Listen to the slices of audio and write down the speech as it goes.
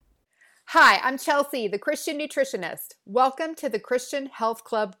Hi, I'm Chelsea, the Christian nutritionist. Welcome to the Christian Health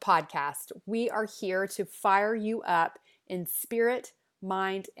Club podcast. We are here to fire you up in spirit,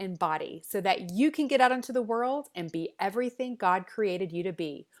 mind, and body so that you can get out into the world and be everything God created you to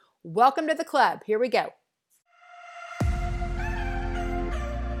be. Welcome to the club. Here we go.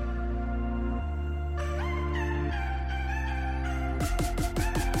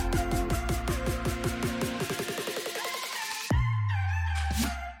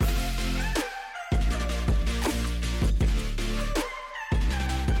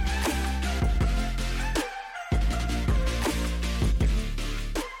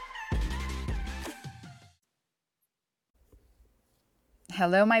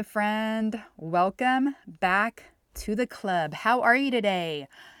 Hello, my friend. Welcome back to the club. How are you today?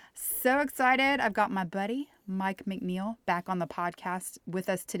 So excited. I've got my buddy, Mike McNeal, back on the podcast with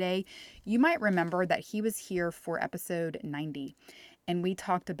us today. You might remember that he was here for episode 90, and we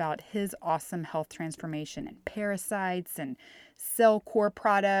talked about his awesome health transformation and parasites and cell core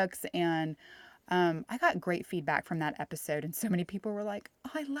products. And I got great feedback from that episode, and so many people were like,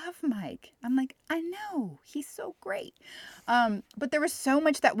 "Oh, I love Mike." I'm like, "I know, he's so great." But there was so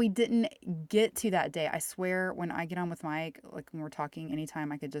much that we didn't get to that day. I swear, when I get on with Mike, like when we're talking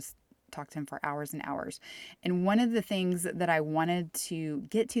anytime, I could just talk to him for hours and hours. And one of the things that I wanted to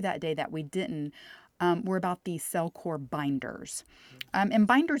get to that day that we didn't were about the cell core binders, and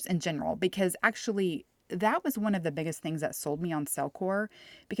binders in general, because actually that was one of the biggest things that sold me on Cellcore,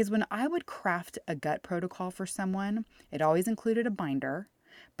 because when I would craft a gut protocol for someone, it always included a binder,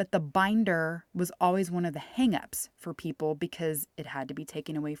 but the binder was always one of the hangups for people because it had to be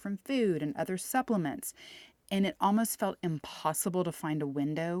taken away from food and other supplements. And it almost felt impossible to find a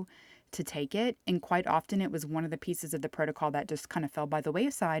window to take it. And quite often it was one of the pieces of the protocol that just kind of fell by the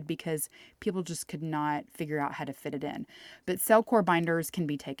wayside because people just could not figure out how to fit it in. But cell core binders can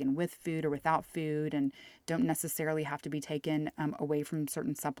be taken with food or without food and don't necessarily have to be taken away from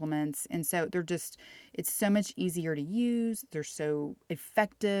certain supplements. And so it's so much easier to use. They're so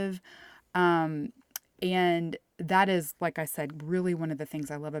effective. And that is, like I said, really one of the things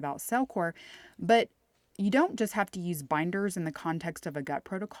I love about Cellcore. But you don't just have to use binders in the context of a gut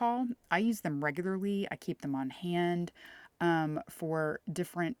protocol. I use them regularly. I keep them on hand for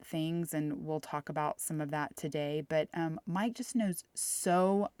different things, and we'll talk about some of that today. But Mike just knows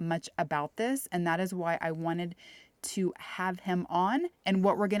so much about this, and that is why I wanted to have him on and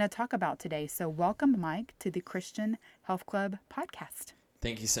what we're going to talk about today. So welcome, Mike, to the Christian Health Club podcast.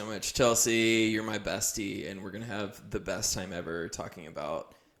 Thank you so much, Chelsea. You're my bestie, and we're going to have the best time ever talking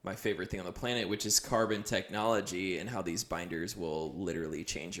about my favorite thing on the planet, which is carbon technology and how these binders will literally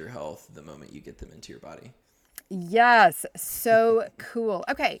change your health the moment you get them into your body. Yes, so cool.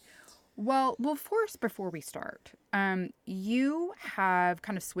 Okay, well, first, before we start, you have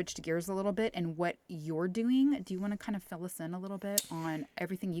kind of switched gears a little bit in what you're doing. Do you want to kind of fill us in a little bit on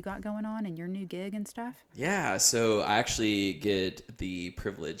everything you got going on and your new gig and stuff? Yeah, so I actually get the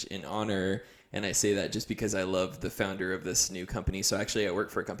privilege and honor, and I say that just because I love the founder of this new company. So actually I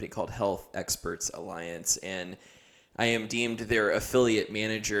work for a company called Health Experts Alliance, and I am deemed their affiliate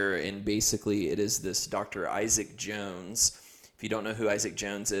manager, and basically it is this Dr. Isaac Jones. If you don't know who Isaac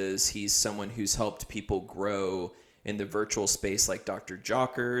Jones is, he's someone who's helped people grow in the virtual space, like Dr.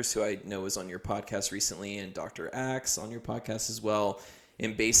 Jockers, who I know is on your podcast recently, and Dr. Axe on your podcast as well,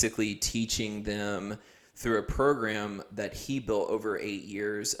 and basically teaching them through a program that he built over 8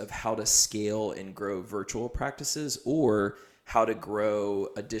 years of how to scale and grow virtual practices, or how to grow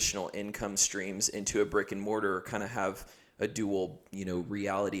additional income streams into a brick and mortar, kind of have a dual,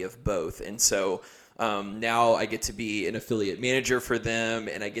 reality of both. And so now I get to be an affiliate manager for them,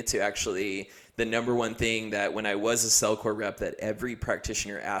 and I get to actually, the number one thing that when I was a Cellcore rep that every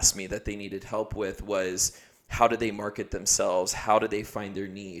practitioner asked me that they needed help with was, how do they market themselves? How do they find their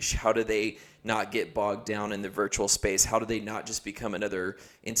niche? How do they not get bogged down in the virtual space? How do they not just become another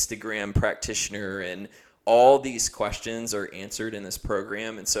Instagram practitioner? And all these questions are answered in this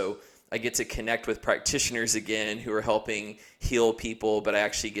program. And so I get to connect with practitioners again who are helping heal people, but I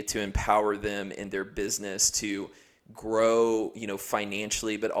actually get to empower them in their business to grow,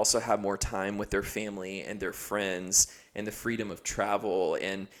 financially, but also have more time with their family and their friends and the freedom of travel.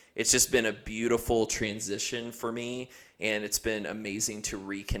 And it's just been a beautiful transition for me. And it's been amazing to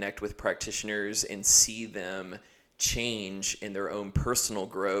reconnect with practitioners and see them change in their own personal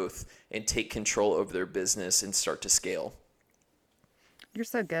growth and take control over their business and start to scale. You're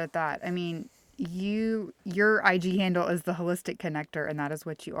so good at that. I mean, your IG handle is the Holistic Connector, and that is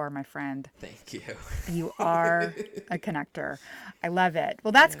what you are, my friend. Thank you. You are a connector. I love it.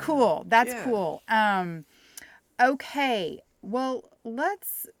 Well, that's cool. That's cool. Okay. Well,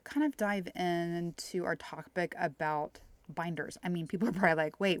 let's kind of dive into our topic about binders. I mean, people are probably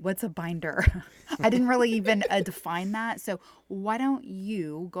like, wait, what's a binder? I didn't really even define that. So, why don't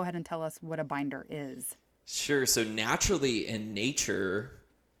you go ahead and tell us what a binder is? Sure. So naturally in nature,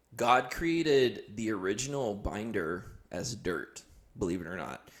 God created the original binder as dirt, believe it or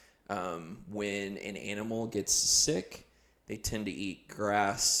not. When an animal gets sick, they tend to eat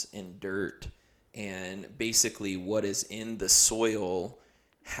grass and dirt. And basically, what is in the soil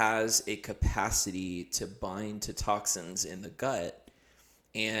has a capacity to bind to toxins in the gut.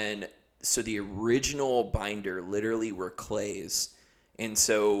 And so the original binder literally were clays. And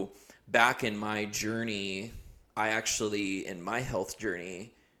so back in my journey, I actually, in my health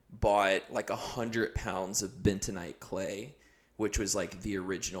journey, bought like 100 pounds of bentonite clay, which was like the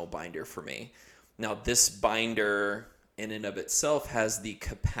original binder for me. Now, this binder in and of itself has the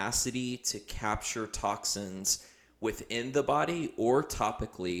capacity to capture toxins within the body or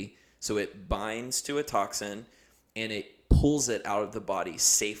topically. So it binds to a toxin and it pulls it out of the body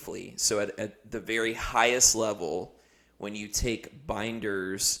safely. So at the very highest level, when you take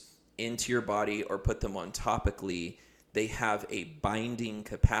binders into your body or put them on topically, they have a binding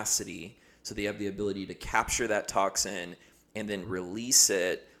capacity. So they have the ability to capture that toxin and then release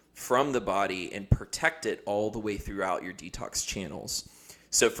it from the body and protect it all the way throughout your detox channels.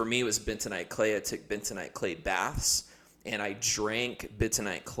 So for me, it was bentonite clay. I took bentonite clay baths and I drank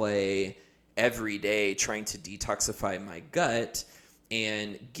bentonite clay every day, trying to detoxify my gut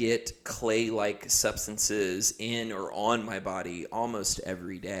and get clay-like substances in or on my body almost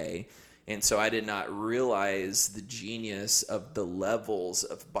every day. And so I did not realize the genius of the levels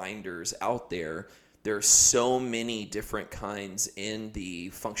of binders out there. There are so many different kinds in the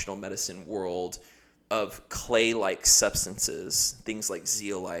functional medicine world of clay-like substances, things like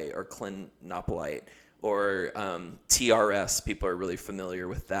zeolite or clinopolite or TRS. People are really familiar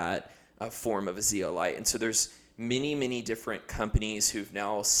with that form of a zeolite. And so there's many, many different companies who've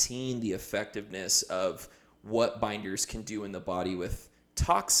now seen the effectiveness of what binders can do in the body with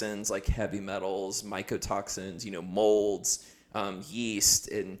toxins like heavy metals, mycotoxins, molds, yeast,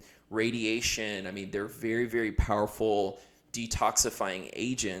 and radiation. I mean, they're very, very powerful detoxifying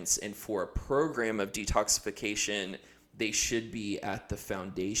agents. And for a program of detoxification, they should be at the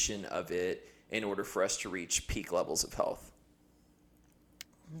foundation of it in order for us to reach peak levels of health.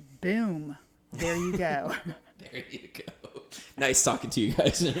 Boom. There you go. There you go. Nice talking to you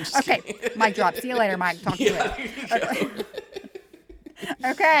guys. Okay, mic drop. See you later, Mike. Talk to you later.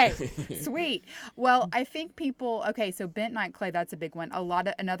 Okay, sweet. Well, I think people. Okay, so bentonite clay, that's a big one.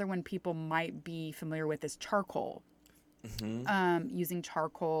 Another one people might be familiar with is charcoal. Mm-hmm. Using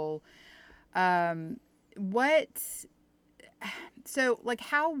charcoal. So like,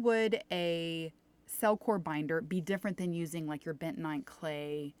 how would a cell core binder be different than using like your bentonite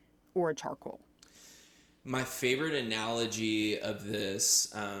clay or a charcoal? My favorite analogy of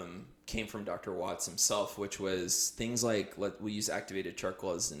this came from Dr. Watts himself, which was things like, we use activated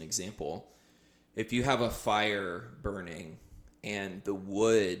charcoal as an example. If you have a fire burning and the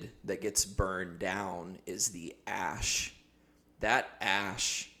wood that gets burned down is the ash, that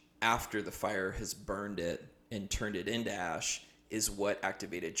ash, after the fire has burned it and turned it into ash, is what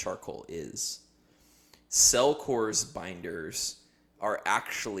activated charcoal is. Cell cores binders are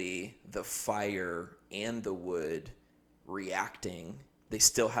actually the fire and the wood reacting. They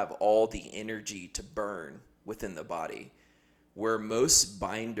still have all the energy to burn within the body. Where most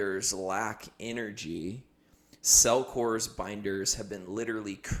binders lack energy, cell cores binders have been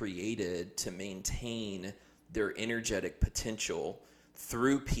literally created to maintain their energetic potential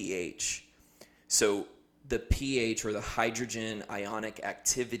through pH. So the pH, or the hydrogen ionic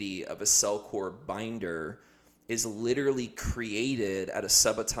activity of a cell core binder, is literally created at a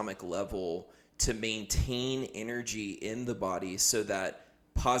subatomic level to maintain energy in the body so that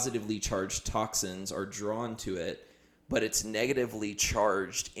positively charged toxins are drawn to it, but its negatively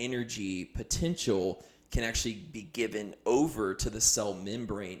charged energy potential can actually be given over to the cell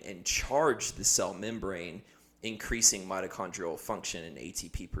membrane and charge the cell membrane, increasing mitochondrial function and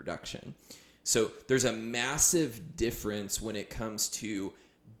ATP production. So there's a massive difference when it comes to,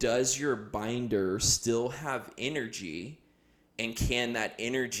 does your binder still have energy, and can that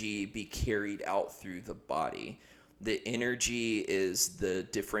energy be carried out through the body? The energy is the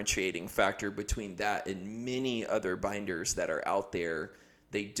differentiating factor between that and many other binders that are out there.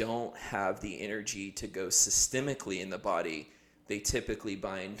 They don't have the energy to go systemically in the body. They typically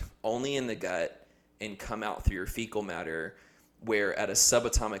bind only in the gut and come out through your fecal matter, where at a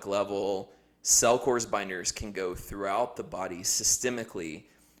subatomic level, cell cores binders can go throughout the body systemically.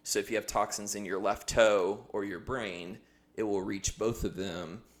 So if you have toxins in your left toe or your brain, it will reach both of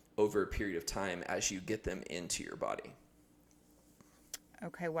them over a period of time as you get them into your body.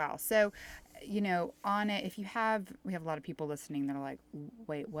 Okay, wow. So, on it, if we have a lot of people listening that are like,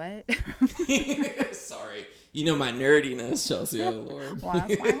 wait, what? Sorry. You know my nerdiness, Chelsea. Oh, Lord. Well,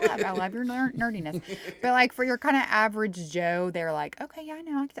 that's why I love your nerdiness. But like for your kind of average Joe, they're like, okay, yeah, I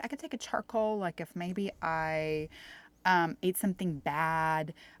know, I could take a charcoal. Like if maybe I ate something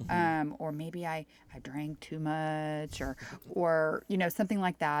bad, or maybe I drank too much, or something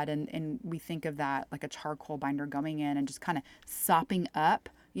like that, and we think of that like a charcoal binder going in and just kind of sopping up,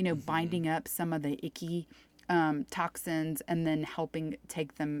 binding up some of the icky toxins, and then helping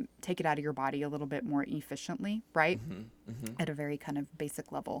take it out of your body a little bit more efficiently, right? At a very kind of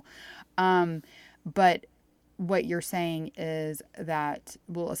basic level. But what you're saying is that,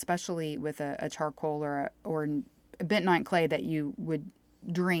 well, especially with a charcoal or a bentonite clay that you would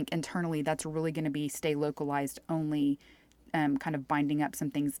drink internally, that's really going to stay localized only, kind of binding up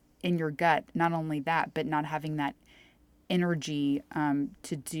some things in your gut. Not only that, but not having that energy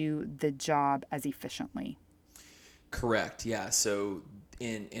to do the job as efficiently. Correct. Yeah. So,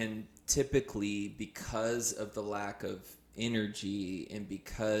 and typically because of the lack of energy and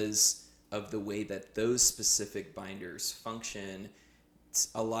because of the way that those specific binders function,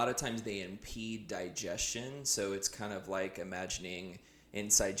 a lot of times they impede digestion. So it's kind of like imagining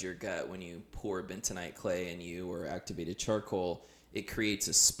inside your gut when you pour bentonite clay or activated charcoal, it creates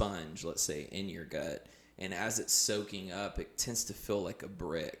a sponge, let's say, in your gut. And as it's soaking up, it tends to feel like a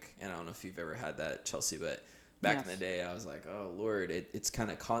brick. And I don't know if you've ever had that, Chelsea, but back in the day, I was like, oh, Lord, it's kind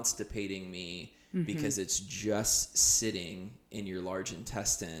of constipating me because it's just sitting in your large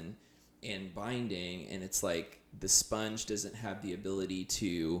intestine and binding. And it's like the sponge doesn't have the ability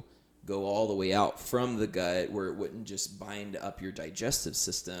to go all the way out from the gut where it wouldn't just bind up your digestive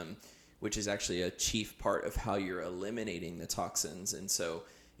system, which is actually a chief part of how you're eliminating the toxins. And so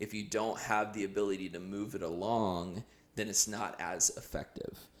if you don't have the ability to move it along, then it's not as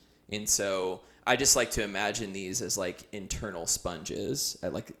effective. And so I just like to imagine these as like internal sponges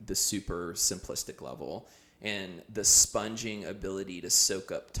at like the super simplistic level. And the sponging ability to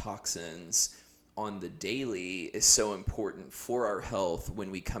soak up toxins on the daily is so important for our health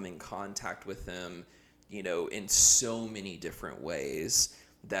when we come in contact with them, in so many different ways,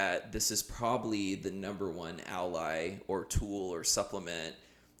 that this is probably the number one ally or tool or supplement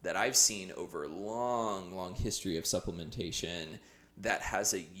that I've seen over a long, long history of supplementation that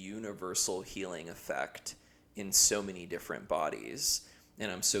has a universal healing effect in so many different bodies.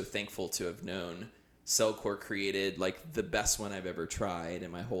 And I'm so thankful to have known Cellcore created like the best one I've ever tried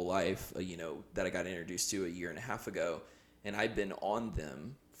in my whole life, that I got introduced to a year and a half ago. And I've been on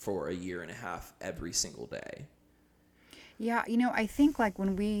them for a year and a half every single day. Yeah, I think like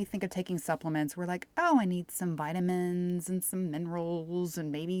when we think of taking supplements, we're like, oh, I need some vitamins and some minerals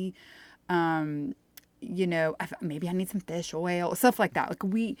and maybe, maybe I need some fish oil, stuff like that. Like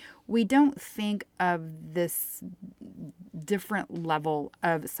we don't think of this different level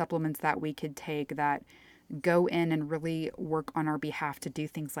of supplements that we could take that go in and really work on our behalf to do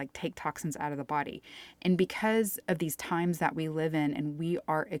things like take toxins out of the body. And because of these times that we live in and we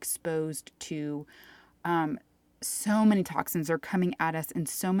are exposed to, so many toxins are coming at us in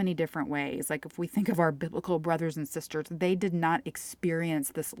so many different ways. Like if we think of our biblical brothers and sisters, they did not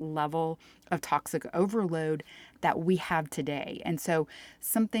experience this level of toxic overload that we have today. And so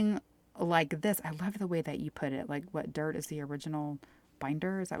something like this, I love the way that you put it, like what, dirt is the original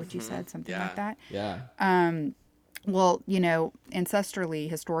binder? Is that what you said? Something like that? Yeah. Well, ancestrally,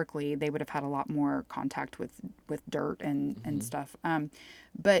 historically, they would have had a lot more contact with dirt and stuff.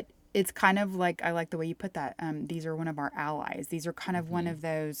 But it's kind of like, I like the way you put that. These are one of our allies. These are kind of one of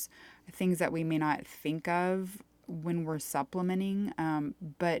those things that we may not think of when we're supplementing,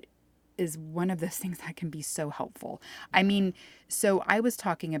 but is one of those things that can be so helpful. I mean, so I was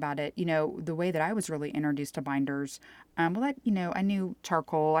talking about it, the way that I was really introduced to binders. I knew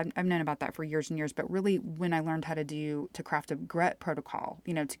charcoal. I've known about that for years and years, but really when I learned how to craft a grit protocol,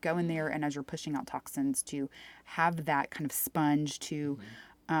 to go in there and as you're pushing out toxins, to have that kind of sponge to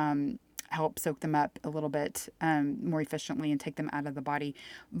help soak them up a little bit more efficiently and take them out of the body.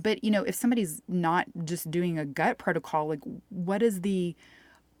 But, if somebody's not just doing a gut protocol, like what is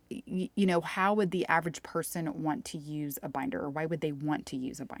how would the average person want to use a binder, or why would they want to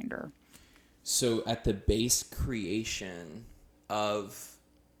use a binder? So at the base creation of,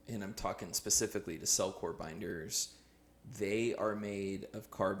 and I'm talking specifically to Cellcore binders, they are made of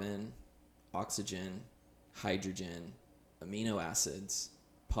carbon, oxygen, hydrogen, amino acids,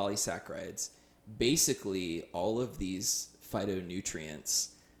 polysaccharides, basically all of these phytonutrients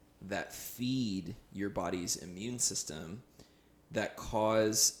that feed your body's immune system that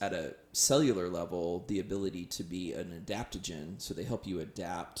cause, at a cellular level, the ability to be an adaptogen. So they help you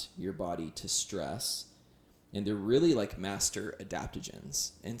adapt your body to stress. And they're really like master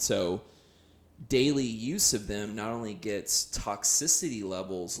adaptogens. And so daily use of them not only gets toxicity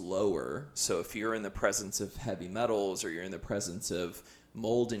levels lower. So if you're in the presence of heavy metals, or you're in the presence of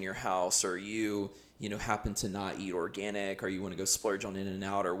mold in your house, or you happen to not eat organic, or you want to go splurge on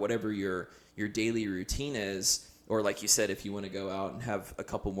In-N-Out, or whatever your daily routine is, or like you said, if you want to go out and have a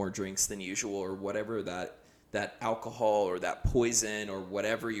couple more drinks than usual, or whatever that alcohol or that poison or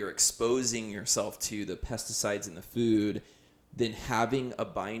whatever you're exposing yourself to, the pesticides in the food, then having a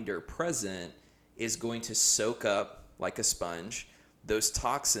binder present is going to soak up, like a sponge, those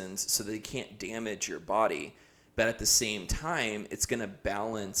toxins so they can't damage your body. But at the same time, it's going to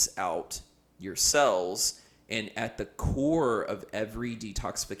balance out your cells. And at the core of every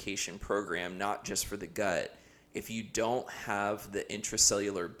detoxification program, not just for the gut, if you don't have the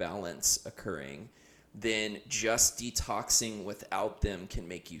intracellular balance occurring, then just detoxing without them can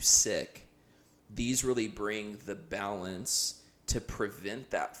make you sick. These really bring the balance to prevent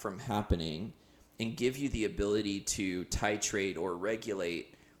that from happening and give you the ability to titrate or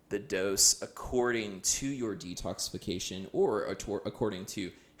regulate the dose according to your detoxification, or according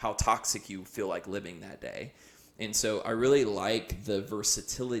to how toxic you feel like living that day. And so I really like the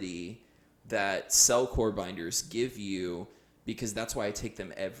versatility that cell core binders give you, because that's why I take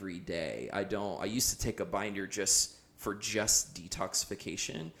them every day. I used to take a binder just for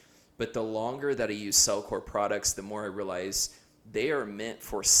detoxification, but the longer that I use cell core products, the more I realize they are meant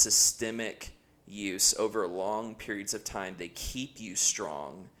for systemic use over long periods of time. They keep you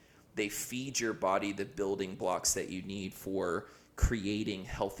strong. They feed your body the building blocks that you need for creating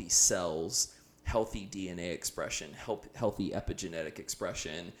healthy cells, healthy DNA expression, healthy epigenetic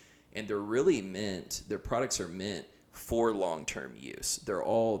expression. And their products are meant for long-term use. They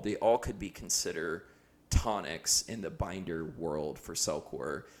all could be considered tonics in the binder world for cell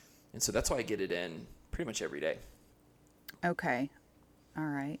core. And so that's why I get it in pretty much every day. Okay. All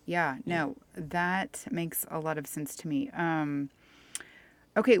right. Yeah. No, that makes a lot of sense to me.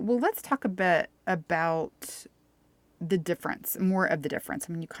 Okay. Well, let's talk a bit about the difference, more of the difference.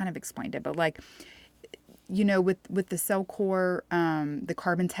 I mean, you kind of explained it, but with the cell core, the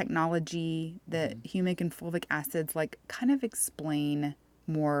carbon technology, the humic and fulvic acids, kind of explain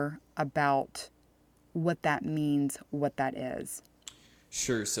more about what that means, what that is.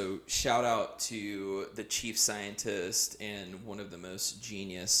 Sure. So shout out to the chief scientist and one of the most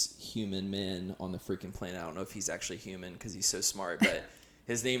genius human men on the freaking planet. I don't know if he's actually human because he's so smart, but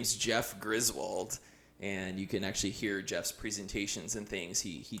his name's Jeff Griswold. And you can actually hear Jeff's presentations and things.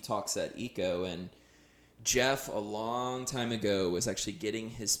 He talks at ECO, and Jeff, a long time ago, was actually getting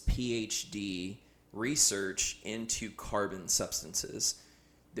his PhD research into carbon substances.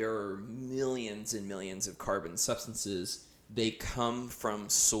 There are millions and millions of carbon substances. They come from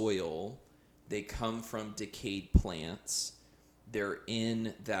soil. They come from decayed plants. They're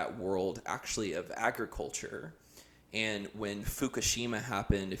in that world, actually, of agriculture. And when Fukushima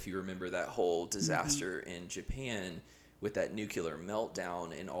happened, if you remember that whole disaster in Japan, with that nuclear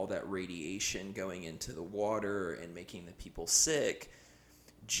meltdown and all that radiation going into the water and making the people sick,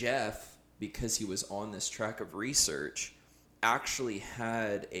 Jeff, because he was on this track of research, actually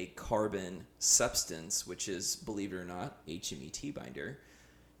had a carbon substance, which is, believe it or not, HMET binder,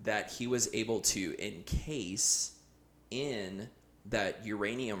 that he was able to encase in that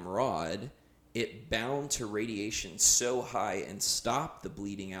uranium rod. It bound to radiation so high and stopped the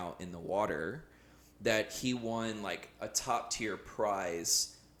bleeding out in the water that he won a top tier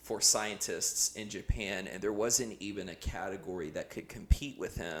prize for scientists in Japan, and there wasn't even a category that could compete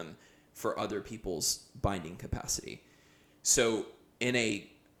with him for other people's binding capacity. So in a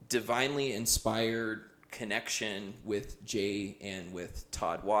divinely inspired connection with Jay and with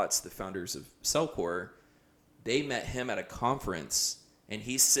Todd Watts, the founders of Cellcore, they met him at a conference, and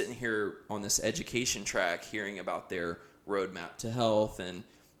he's sitting here on this education track hearing about their roadmap to health and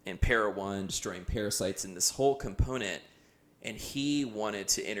Para-1, destroying parasites, and this whole component. And he wanted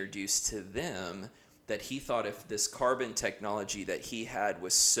to introduce to them that he thought if this carbon technology that he had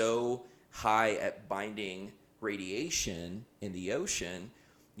was so high at binding radiation in the ocean,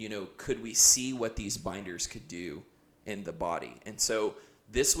 could we see what these binders could do in the body? And so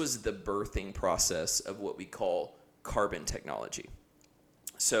this was the birthing process of what we call carbon technology.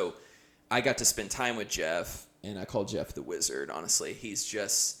 So I got to spend time with Jeff, and I call Jeff the wizard, honestly.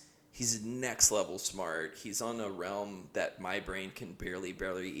 He's next level smart. He's on a realm that my brain can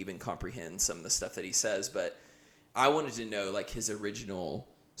barely even comprehend some of the stuff that he says. But I wanted to know his original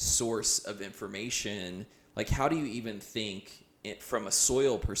source of information. Like, how do you even think it, from a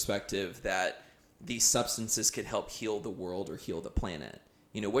soil perspective, that these substances could help heal the world or heal the planet?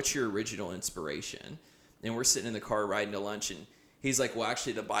 You know, what's your original inspiration? And we're sitting in the car riding to lunch, and he's like, well,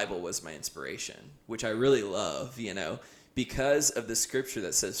 actually, the Bible was my inspiration, which I really love, you know, because of the scripture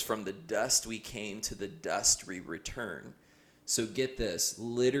that says, from the dust we came, to the dust we return. So get this,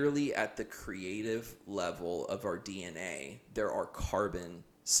 literally at the creative level of our DNA, there are carbon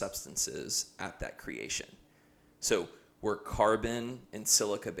substances at that creation. So we're carbon and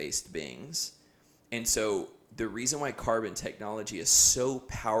silica-based beings. And so the reason why carbon technology is so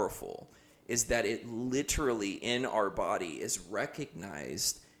powerful is that it literally in our body is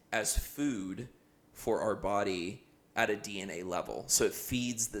recognized as food for our body at a DNA level. So it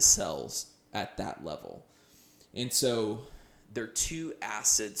feeds the cells at that level. And so there are two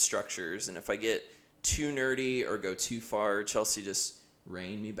acid structures. And if I get too nerdy or go too far, Chelsea, just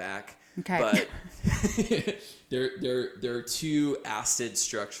rein me back. Okay. But there are two acid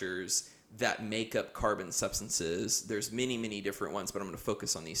structures that make up carbon substances. There's many, many different ones, but I'm going to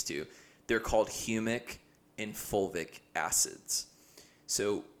focus on these two. They're called humic and fulvic acids.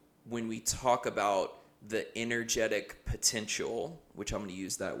 So when we talk about the energetic potential, which I'm going to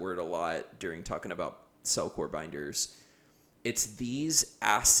use that word a lot during talking about cell core binders, it's these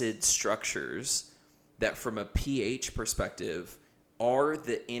acid structures that from a pH perspective are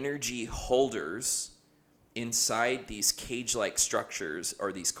the energy holders inside these cage-like structures,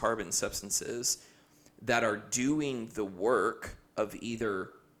 or these carbon substances that are doing the work of either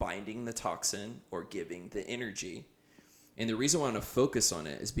binding the toxin or giving the energy. And the reason why I want to focus on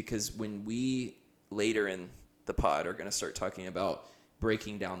it is because when we later in the pod are going to start talking about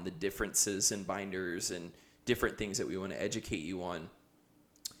breaking down the differences in binders and different things that we want to educate you on,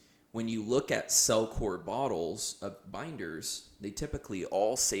 when you look at cell core bottles of binders, they typically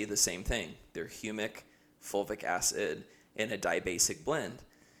all say the same thing. They're humic, fulvic acid, and a dibasic blend.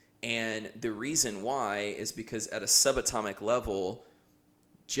 And the reason why is because at a subatomic level,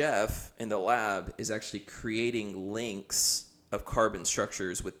 Jeff in the lab is actually creating links of carbon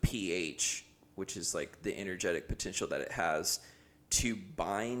structures with pH, which is like the energetic potential that it has, to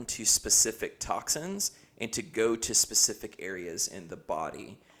bind to specific toxins and to go to specific areas in the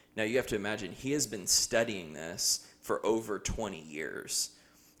body. Now you have to imagine he has been studying this for over 20 years.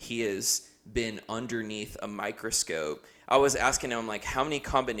 He has been underneath a microscope. I was asking him, like, how many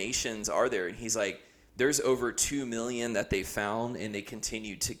combinations are there? And he's like, there's over 2 million that they found, and they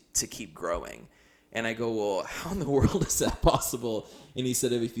continue to keep growing. And I go, well, how in the world is that possible? And he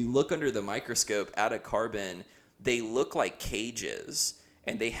said, if you look under the microscope at a carbon, they look like cages,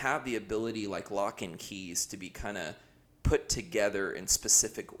 and they have the ability, like lock and keys, to be kind of put together in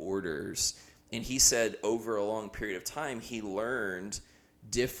specific orders. And he said over a long period of time, he learned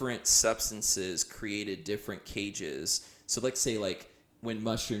different substances created different cages. So let's say like when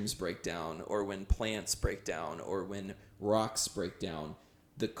mushrooms break down, or when plants break down, or when rocks break down,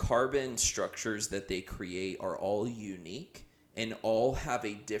 the carbon structures that they create are all unique and all have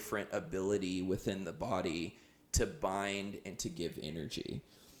a different ability within the body to bind and to give energy.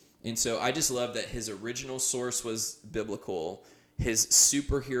 And so I just love that his original source was biblical. His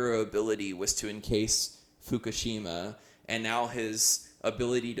superhero ability was to encase Fukushima, and now his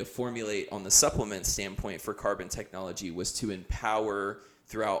ability to formulate on the supplement standpoint for carbon technology was to empower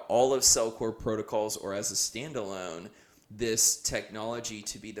throughout all of cell core protocols, or as a standalone, this technology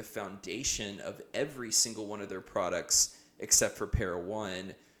to be the foundation of every single one of their products except for Para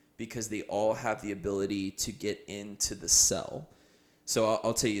 1, because they all have the ability to get into the cell. So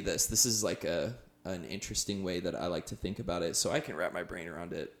I'll tell you this. This is like an interesting way that I like to think about it, so I can wrap my brain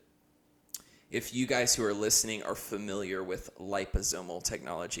around it. If you guys who are listening are familiar with liposomal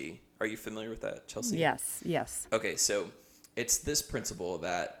technology, are you familiar with that, Chelsea? Yes. Okay, so it's this principle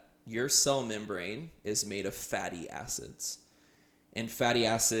that your cell membrane is made of fatty acids. And fatty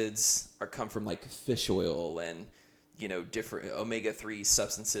acids come from like fish oil and, you know, different omega-3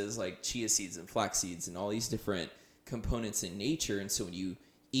 substances like chia seeds and flax seeds and all these different components in nature. And so when you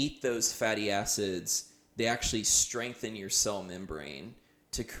eat those fatty acids, they actually strengthen your cell membrane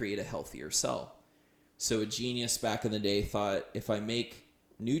to create a healthier cell. So a genius back in the day thought, if I make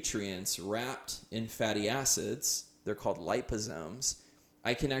nutrients wrapped in fatty acids, they're called liposomes,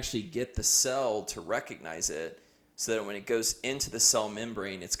 I can actually get the cell to recognize it, so that when it goes into the cell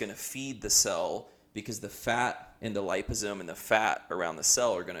membrane, it's going to feed the cell, because the fat in the liposome and the fat around the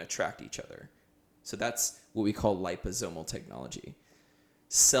cell are going to attract each other. So that's what we call liposomal technology.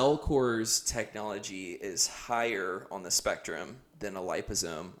 CellCore's technology is higher on the spectrum than a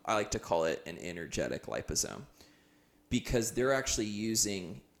liposome. I like to call it an energetic liposome. because they're actually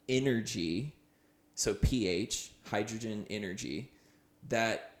using energy, so pH, hydrogen energy,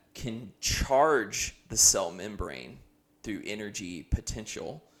 that can charge the cell membrane through energy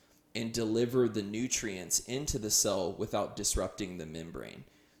potential and deliver the nutrients into the cell without disrupting the membrane.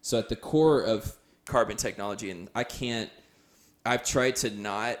 So at the core of carbon technology, and I've tried to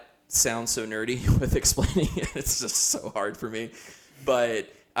not sound so nerdy with explaining it. It's just so hard for me.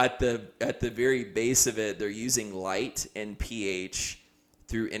 But at the very base of it, they're using light and pH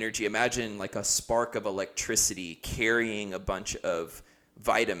through energy. Imagine like a spark of electricity carrying a bunch of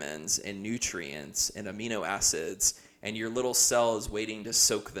vitamins and nutrients and amino acids, and your little cell is waiting to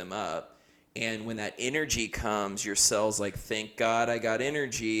soak them up. And when that energy comes, your cell's like, thank God I got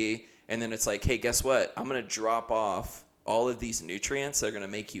energy. And then it's like, hey, guess what? I'm going to drop off all of these nutrients that are going to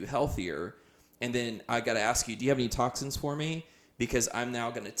make you healthier. And then I got to ask you, do you have any toxins for me? Because I'm now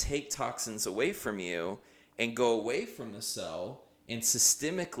going to take toxins away from you and go away from the cell. And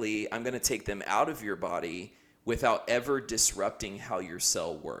systemically, I'm going to take them out of your body without ever disrupting how your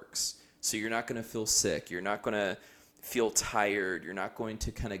cell works. So you're not going to feel sick. You're not going to feel tired. You're not going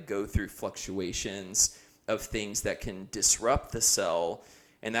to kind of go through fluctuations of things that can disrupt the cell.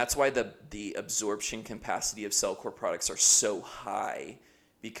 And that's why the absorption capacity of Cellcore products are so high,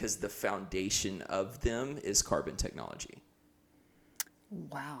 because the foundation of them is carbon technology.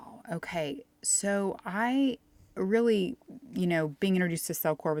 Wow. Okay. So I really, being introduced to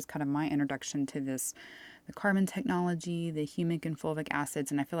Cellcore was kind of my introduction to this, the carbon technology, the humic and fulvic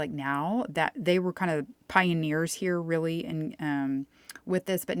acids. And I feel like now that they were kind of pioneers here really in with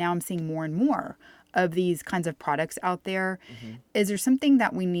this, but now I'm seeing more and more of these kinds of products out there. Mm-hmm. Is there something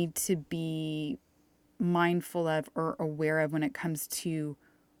that we need to be mindful of or aware of when it comes to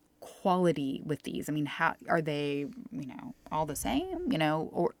quality with these? I mean, how are they, all the same,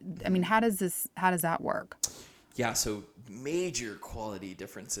 or, I mean, how does that work? Yeah, so major quality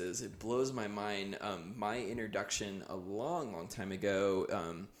differences. It blows my mind. My introduction a long time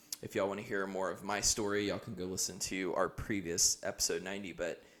ago, if y'all want to hear more of my story, y'all can go listen to our previous episode 90.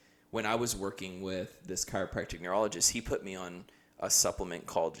 But when I was working with this chiropractic neurologist, he put me on a supplement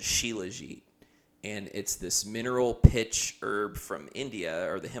called Shilajit. And it's this mineral pitch herb from India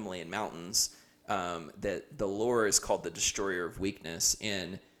or the Himalayan mountains that the lore is called the destroyer of weakness.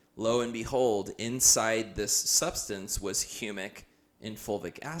 And lo and behold, inside this substance was humic and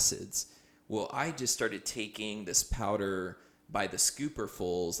fulvic acids. Well, I just started taking this powder by the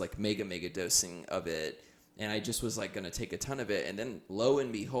scooperfuls, like mega dosing of it. And I just was like going to take a ton of it. And then lo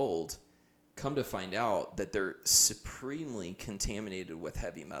and behold, come to find out that they're supremely contaminated with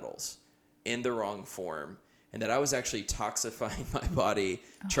heavy metals in the wrong form, and that I was actually toxifying my body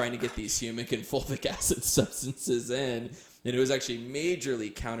trying to get these humic and fulvic acid substances in, and it was actually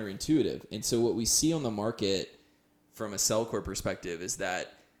majorly counterintuitive. And so what we see on the market from a Cellcore perspective is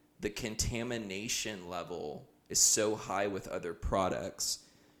that the contamination level is so high with other products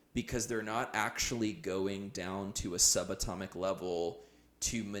because they're not actually going down to a subatomic level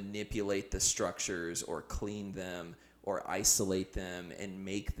to manipulate the structures or clean them or isolate them and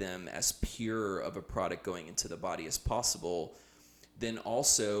make them as pure of a product going into the body as possible. Then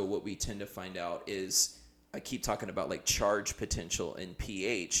also what we tend to find out is, I keep talking about like charge potential and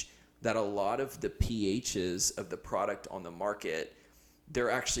pH, that a lot of the pHs of the product on the market,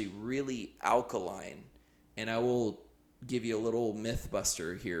 they're actually really alkaline. And I will give you a little myth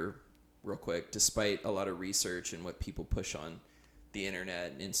buster here real quick, despite a lot of research and what people push on the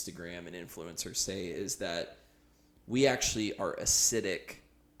internet and Instagram and influencers say, is that we actually are acidic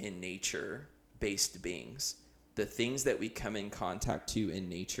in nature based beings. The things that we come in contact to in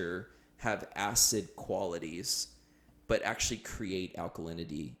nature have acid qualities, but actually create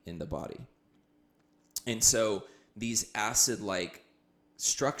alkalinity in the body. And so these acid-like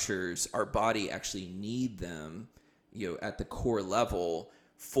structures, our body actually need them, at the core level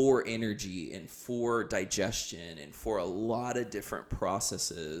for energy and for digestion and for a lot of different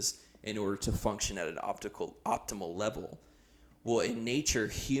processes in order to function at an optimal level. Well, in nature,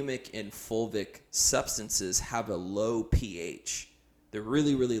 humic and fulvic substances have a low pH. They're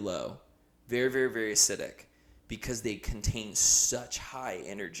really, really low. Very, very, very acidic because they contain such high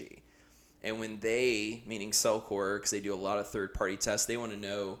energy. And when they, meaning Cellcore, because they do a lot of third-party tests, they want to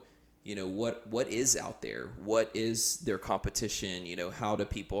know, what is out there? What is their competition? How do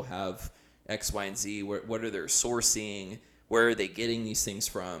people have X, Y, and Z? What are their sourcing? Where are they getting these things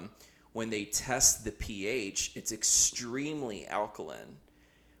from? When they test the pH, it's extremely alkaline,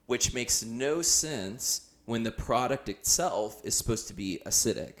 which makes no sense when the product itself is supposed to be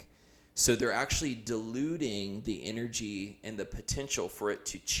acidic. So they're actually diluting the energy and the potential for it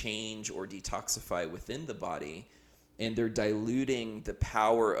to change or detoxify within the body. and they're diluting the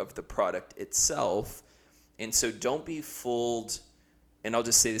power of the product itself. And so don't be fooled. And I'll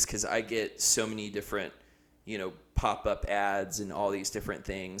just say this because I get so many different, pop-up ads and all these different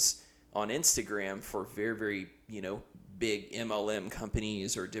things on Instagram for very, very, big MLM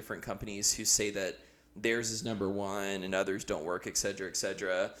companies or different companies who say that theirs is number one and others don't work, et cetera, et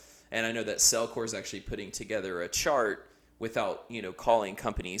cetera. And I know that Cellcore is actually putting together a chart without, calling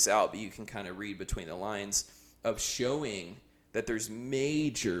companies out, but you can kind of read between the lines of showing that there's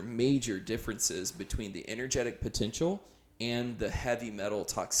major, major differences between the energetic potential and the heavy metal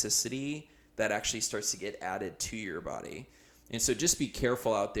toxicity that actually starts to get added to your body. And so just be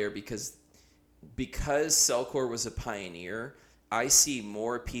careful out there because Cellcore was a pioneer, I see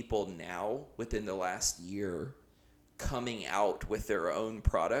more people now within the last year coming out with their own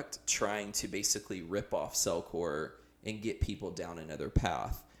product, trying to basically rip off Cellcore and get people down another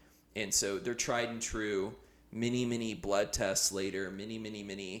path. And so they're tried and true. Many blood tests later,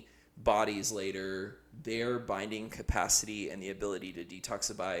 many bodies later, their binding capacity and the ability to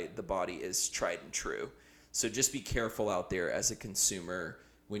detoxify the body is tried and true. So just be careful out there as a consumer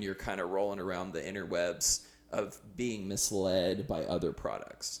when you're kind of rolling around the interwebs of being misled by other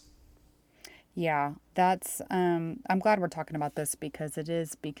products. Yeah, that's, I'm glad we're talking about this because it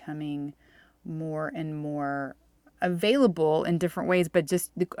is becoming more and more available in different ways, but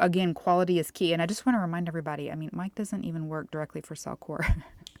just, again, quality is key. And I just want to remind everybody, I mean, Mike doesn't even work directly for Cellcore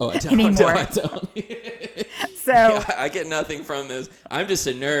anymore. I don't. So yeah, I get nothing from this. I'm just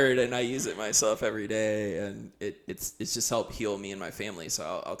a nerd and I use it myself every day, and it's just helped heal me and my family.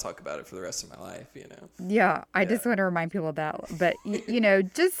 So I'll talk about it for the rest of my life, Yeah, I just want to remind people of that. But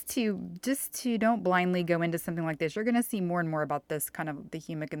just to don't blindly go into something like this. You're going to see more and more about this kind of the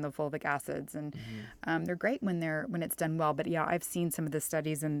humic and the fulvic acids, and they're great when it's done well. But yeah, I've seen some of the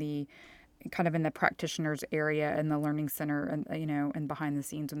studies in the kind of in the practitioners area and the learning center and and behind the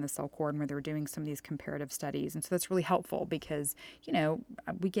scenes in the Cellcore where they were doing some of these comparative studies. And so that's really helpful because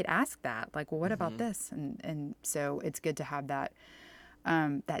we get asked that, like, well, what about this, and so it's good to have that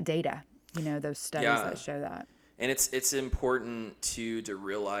that data, those studies that show that. And it's important to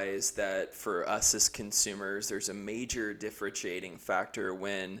realize that for us as consumers, there's a major differentiating factor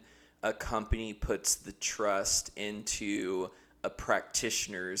when a company puts the trust into a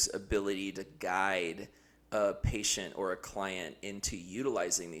practitioner's ability to guide a patient or a client into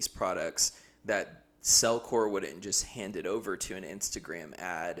utilizing these products, that Cellcore wouldn't just hand it over to an Instagram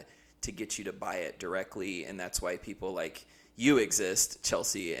ad to get you to buy it directly. And that's why people like you exist,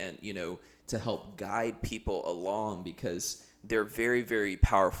 Chelsea, and to help guide people along, because they're very, very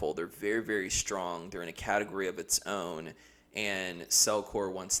powerful. They're very, very strong. They're in a category of its own. And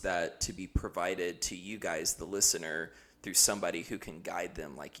Cellcore wants that to be provided to you guys, the listener, through somebody who can guide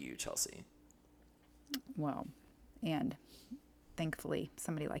them like you, Chelsea. Well, and thankfully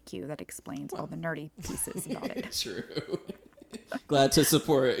somebody like you that explains all the nerdy pieces about it. True. Glad to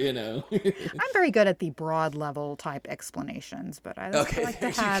support, I'm very good at the broad level type explanations, but I like to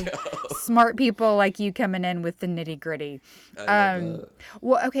have smart people like you coming in with the nitty gritty.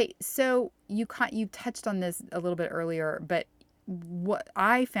 Well, okay, so you touched on this a little bit earlier, but what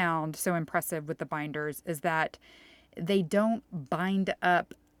I found so impressive with the binders is that they don't bind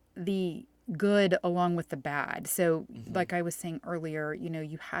up the good along with the bad. So like I was saying earlier,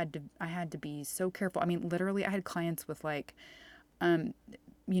 I had to be so careful. I mean, literally I had clients with like,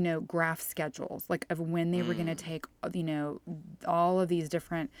 graph schedules, like of when they were going to take, all of these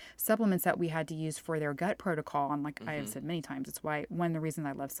different supplements that we had to use for their gut protocol. And like I have said many times, it's why one of the reasons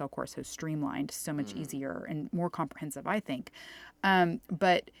I love Cellcore so streamlined, so much easier and more comprehensive, I think.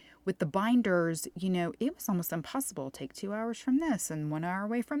 But with the binders, it was almost impossible to take 2 hours from this and 1 hour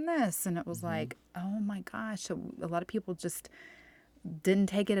away from this. And it was like, oh my gosh. So a lot of people just didn't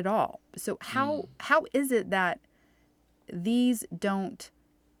take it at all. So how is it that these don't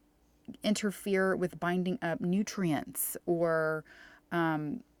interfere with binding up nutrients or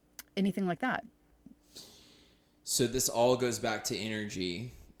anything like that? So this all goes back to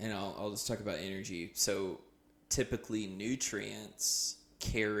energy, and I'll just talk about energy. So typically nutrients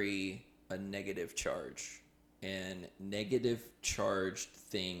carry a negative charge, and negative charged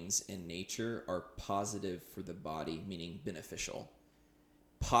things in nature are positive for the body, meaning beneficial.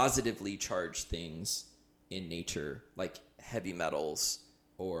 Positively charged things in nature, like heavy metals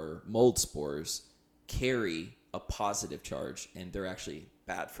or mold spores, carry a positive charge, and they're actually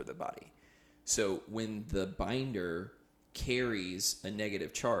bad for the body. So when the binder carries a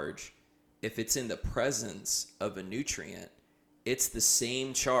negative charge, if it's in the presence of a nutrient, it's the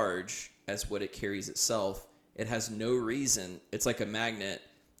same charge as what it carries itself. It has no reason. It's like a magnet.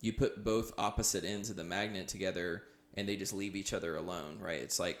 You put both opposite ends of the magnet together, and they just leave each other alone, right?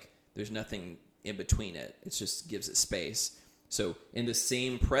 It's like there's nothing in between it. It just gives it space. So in the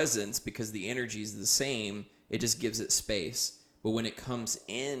same presence, because the energy is the same, it just gives it space. But when it comes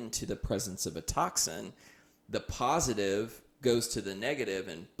into the presence of a toxin, the positive goes to the negative,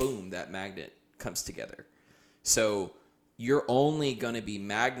 and boom, that magnet comes together. So you're only going to be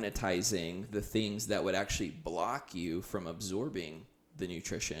magnetizing the things that would actually block you from absorbing the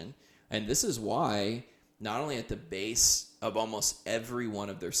nutrition. And this is why not only at the base of almost every one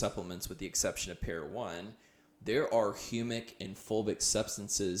of their supplements, with the exception of Para 1, there are humic and fulvic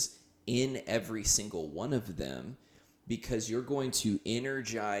substances in every single one of them, because you're going to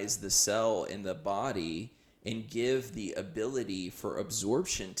energize the cell in the body and give the ability for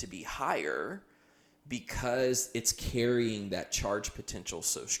absorption to be higher, because it's carrying that charge potential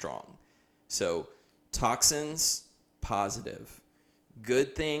so strong. So toxins, positive.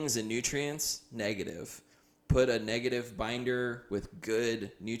 Good things and nutrients, negative. Put a negative binder with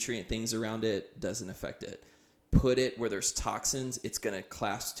good nutrient things around it, doesn't affect it. Put it where there's toxins, it's going to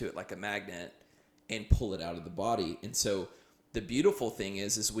clasp to it like a magnet and pull it out of the body. And so the beautiful thing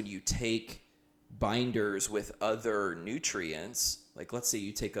is when you take binders with other nutrients, like let's say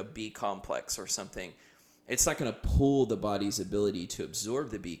you take a B complex or something, it's not going to pull the body's ability to absorb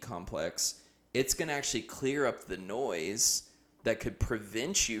the B complex. It's going to actually clear up the noise that could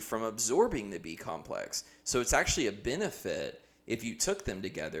prevent you from absorbing the B complex. So it's actually a benefit if you took them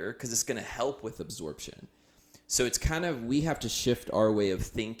together, because it's going to help with absorption. So it's kind of, we have to shift our way of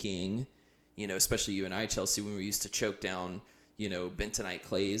thinking, especially you and I, Chelsea, when we used to choke down, bentonite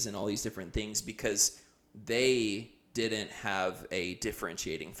clays and all these different things, because they didn't have a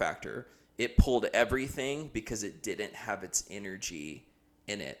differentiating factor. It pulled everything because it didn't have its energy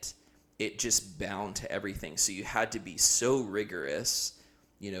in it. It just bound to everything. So you had to be so rigorous,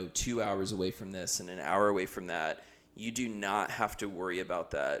 2 hours away from this and an hour away from that. You do not have to worry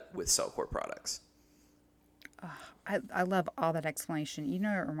about that with Cellcore products. I love all that explanation.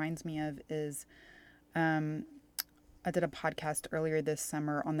 What it reminds me of is I did a podcast earlier this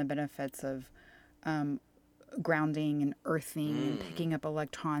summer on the benefits of grounding and earthing and picking up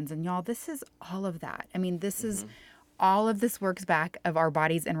electrons. And y'all, this is all of that. I mean, this is all of this works back of our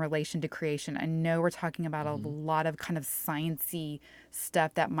bodies in relation to creation. I know we're talking about a lot of kind of sciencey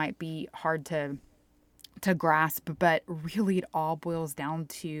stuff that might be hard to grasp, but really it all boils down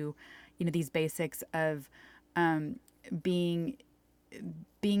to, these basics of being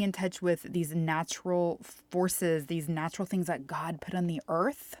in touch with these natural forces, these natural things that God put on the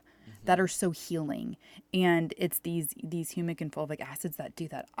earth that are so healing. And it's these humic and fulvic acids that do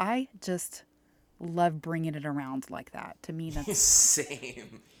that. I just love bringing it around like that. To me, that's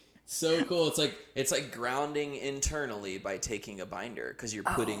same. So cool. It's like grounding internally by taking a binder, because you're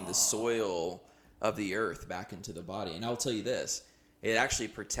putting the soil of the earth back into the body. And I'll tell you this, it actually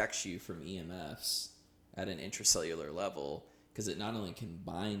protects you from EMFs at an intracellular level, because it not only can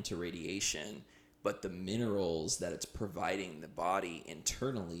bind to radiation, but the minerals that it's providing the body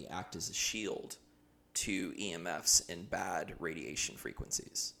internally act as a shield to EMFs and bad radiation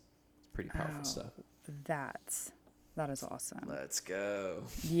frequencies. It's pretty powerful stuff. That is awesome. Let's go.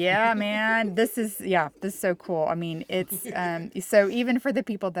 Yeah, man. This is so cool. I mean, it's so even for the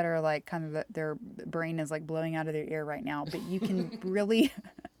people that are like kind of their brain is like blowing out of their ear right now, but you can really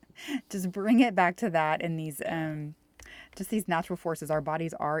just bring it back to that and these just these natural forces. Our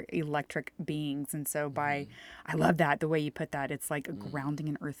bodies are electric beings, and so I love that, the way you put that. It's like a grounding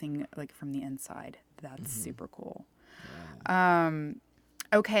and earthing, like from the inside. That's super cool. Yeah.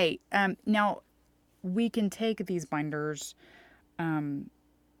 Okay. Now we can take these binders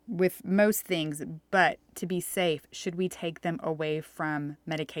with most things, but to be safe, should we take them away from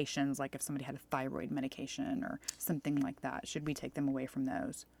medications? Like if somebody had a thyroid medication or something like that, should we take them away from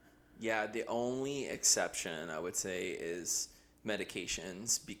those? Yeah, the only exception I would say is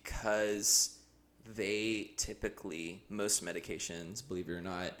medications, because they typically, most medications, believe it or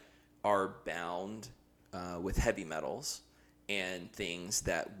not, are bound with heavy metals and things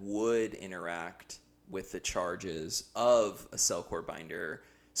that would interact with the charges of a Cellcore binder.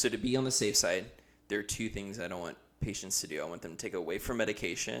 So to be on the safe side, there are two things I don't want patients to do. I want them to take away from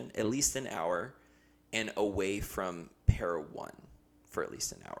medication at least an hour, and away from Para 1 for at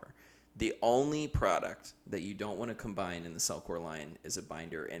least an hour. The only product that you don't want to combine in the Cellcore line is a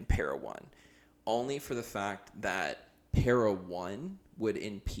binder and Para 1. Only for the fact that Para 1 would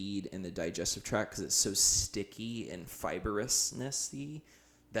impede in the digestive tract, because it's so sticky and fibrousness-y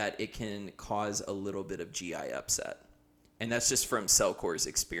that it can cause a little bit of GI upset. And that's just from Cellcore's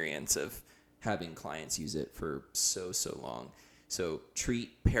experience of having clients use it for so long. So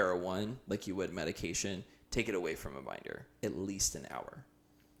treat Para 1 like you would medication. take it away from a binder, at least an hour.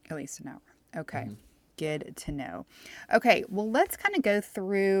 At least an hour. Okay. Good to know. Okay. Well, let's kind of go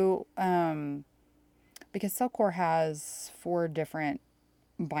through, because Cellcore has 4 different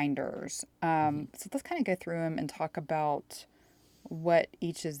binders. So let's kind of go through them and talk about what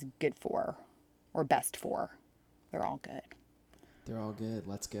each is good for or best for. They're all good. They're all good.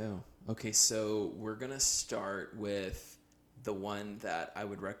 Let's go. Okay, so we're going to start with the one that I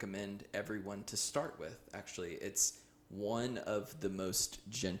would recommend everyone to start with. Actually, it's one of the most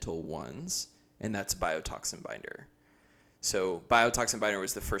gentle ones, and that's biotoxin binder. So biotoxin binder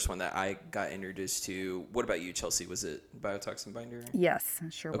was the first one that I got introduced to. What about you, Chelsea? Was it biotoxin binder? Yes,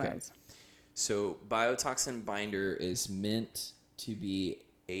 it sure was. So biotoxin binder is meant to be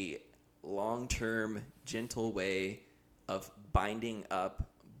a long-term, gentle way of binding up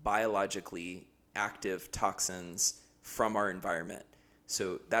biologically active toxins from our environment.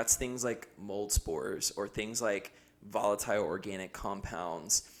 So that's things like mold spores or things like volatile organic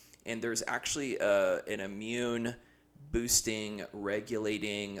compounds. And there's actually an immune boosting,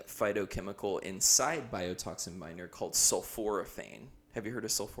 regulating phytochemical inside biotoxin binder called sulforaphane. Have you heard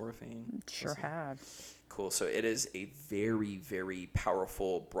of sulforaphane? Sure have. Cool. So it is a very, very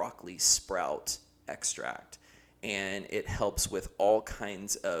powerful broccoli sprout extract, and it helps with all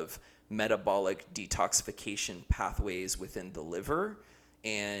kinds of metabolic detoxification pathways within the liver,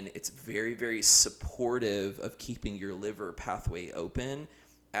 and it's very, very supportive of keeping your liver pathway open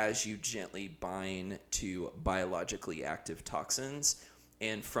as you gently bind to biologically active toxins.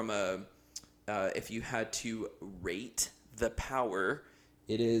 And from if you had to rate the power,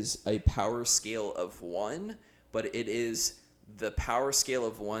 it is a power scale of 1, but it is the power scale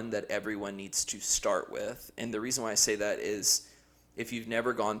of 1 that everyone needs to start with. And the reason why I say that is if you've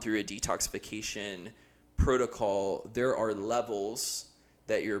never gone through a detoxification protocol, there are levels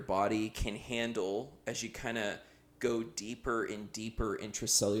that your body can handle as you kind of go deeper and deeper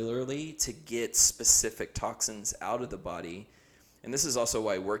intracellularly to get specific toxins out of the body. And this is also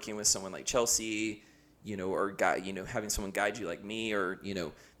why working with someone like Chelsea, or having someone guide you like me, or,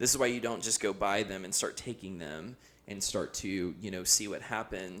 this is why you don't just go buy them and start taking them and start to, see what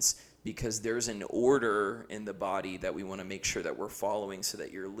happens, because there's an order in the body that we want to make sure that we're following so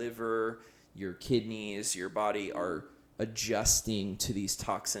that your liver, your kidneys, your body are adjusting to these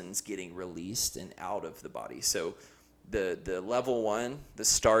toxins getting released and out of the body. So the level 1, the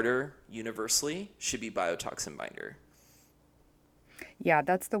starter universally should be biotoxin binder. Yeah,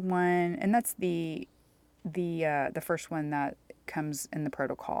 that's the one, and that's the first one that comes in the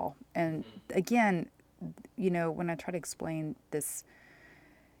protocol. And again, when I try to explain this,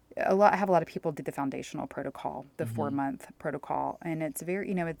 I have a lot of people do the foundational protocol, the 4-month protocol, and it's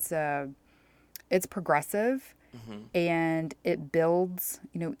very, it's progressive, and it builds,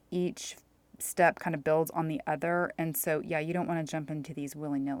 each step kind of builds on the other. And so, yeah, you don't want to jump into these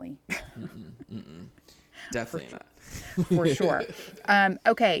willy-nilly. Definitely not. For sure.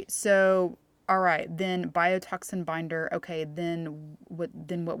 Okay, so all right, then biotoxin binder. Okay, then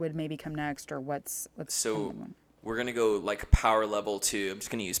what would maybe come next, or what's so we're gonna go like power level 2. I'm just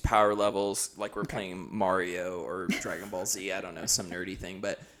gonna use power levels like we're playing Mario or Dragon Ball Z. I don't know, some nerdy thing,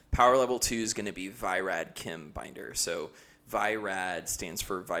 but power level 2 is gonna be Virad Chem binder. So Virad stands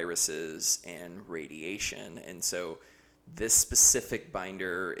for viruses and radiation, and so this specific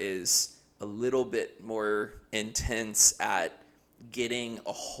binder is a little bit more intense at getting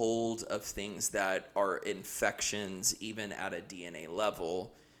a hold of things that are infections even at a DNA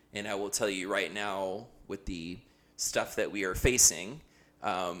level. And I will tell you right now, with the stuff that we are facing,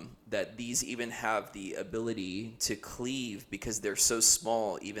 that these even have the ability to cleave because they're so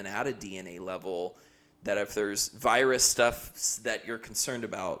small even at a DNA level, that if there's virus stuff that you're concerned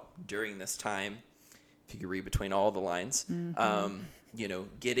about during this time, if you could read between all the lines,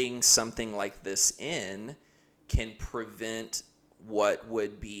 getting something like this in can prevent what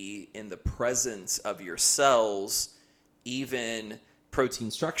would be in the presence of your cells, even protein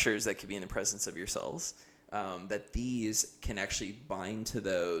structures that could be in the presence of your cells, that these can actually bind to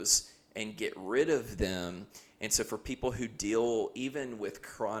those and get rid of them. And so for people who deal even with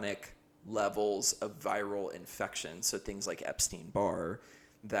chronic levels of viral infection, so things like Epstein-Barr,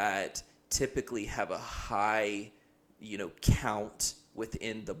 that typically have a high, count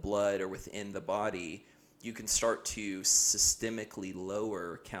within the blood or within the body, you can start to systemically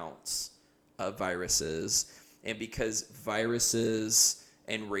lower counts of viruses. And because viruses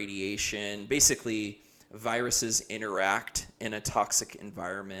and radiation, basically viruses interact in a toxic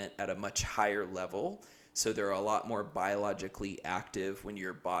environment at a much higher level, so they're a lot more biologically active when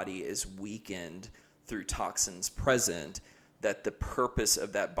your body is weakened through toxins present, that the purpose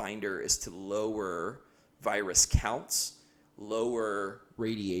of that binder is to lower virus counts, lower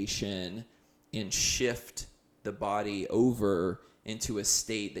radiation, and shift the body over into a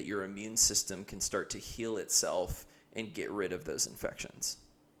state that your immune system can start to heal itself and get rid of those infections.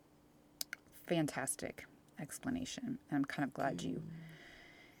 Fantastic explanation. I'm kind of glad you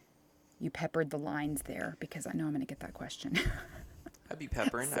peppered the lines there, because I know I'm going to get that question. I'd be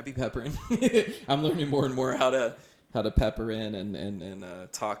peppering. I'm learning more and more how to pepper in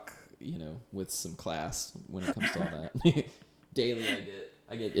and talk, with some class when it comes to all that. Daily,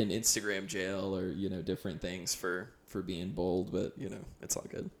 I get in Instagram jail or different things for being bold, but it's all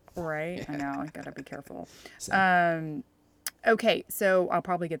good. Right. Yeah. I know. I gotta be careful. So. Okay. So I'll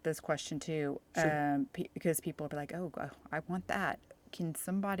probably get this question too, Sure. because people will be like, "Oh, I want that." Can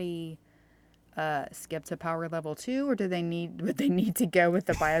somebody skip to power level 2, or would they need to go with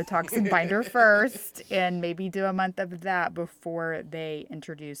the biotoxin binder first and maybe do a month of that before they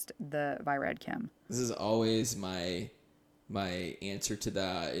introduced the Vired Chem? This is always my answer to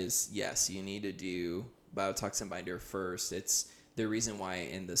that is yes, you need to do biotoxin binder first. It's the reason why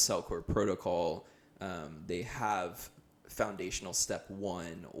in the Cellcore protocol they have foundational step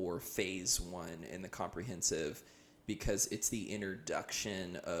 1 or phase 1 in the comprehensive, because it's the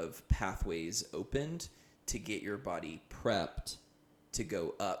introduction of pathways opened to get your body prepped to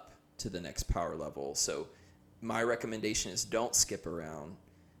go up to the next power level. So my recommendation is don't skip around.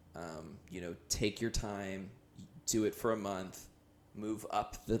 Take your time, do it for a month, move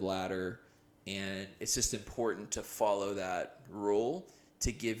up the ladder, and it's just important to follow that rule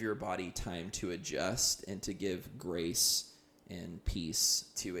to give your body time to adjust and to give grace and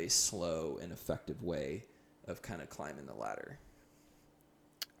peace to a slow and effective way of kind of climbing the ladder.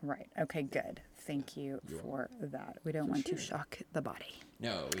 Right. Okay, good. Thank you for that. We don't want to shock the body.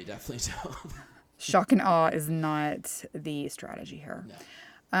 No, we definitely don't. Shock and awe is not the strategy here.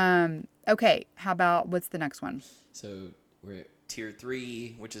 No. Okay, how about, what's the next one? So we're at tier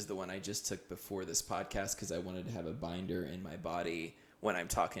 3, which is the one I just took before this podcast because I wanted to have a binder in my body when I'm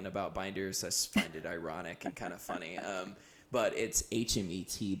talking about binders. I just find it ironic and kind of funny. But it's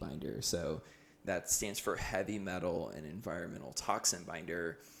HMET binder. So that stands for heavy metal and environmental toxin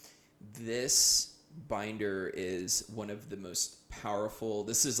binder. This binder is one of the most powerful.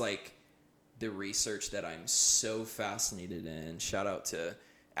 This is like the research that I'm so fascinated in. Shout out to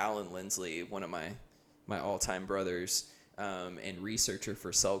Alan Lindsley, one of my all-time brothers, and researcher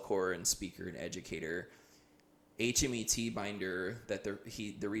for Cellcore and speaker and educator. HMET binder, that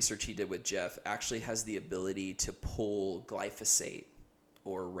the research he did with Jeff, actually has the ability to pull glyphosate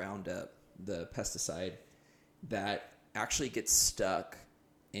or Roundup, the pesticide, that actually gets stuck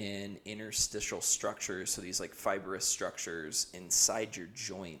in interstitial structures, so these like fibrous structures inside your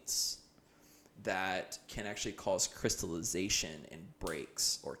joints that can actually cause crystallization and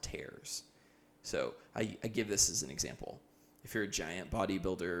breaks or tears. So I give this as an example. If you're a giant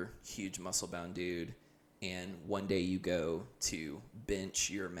bodybuilder, huge muscle-bound dude, and one day you go to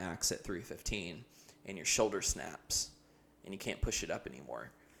bench your max at 315 and your shoulder snaps and you can't push it up anymore.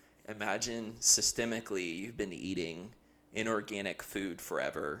 Imagine systemically you've been eating inorganic food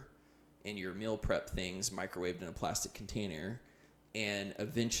forever and your meal prep things microwaved in a plastic container, and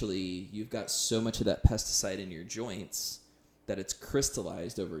eventually you've got so much of that pesticide in your joints that it's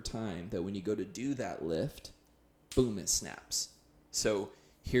crystallized over time that when you go to do that lift, boom, it snaps. So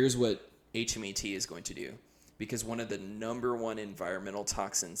here's what HMET is going to do, because one of the number one environmental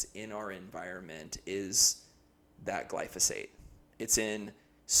toxins in our environment is that glyphosate. It's in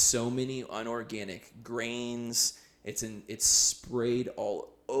so many unorganic grains. It's sprayed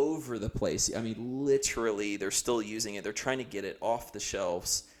all over the place. I mean, literally, they're still using it. They're trying to get it off the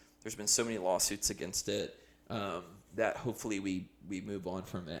shelves. There's been so many lawsuits against it that hopefully we move on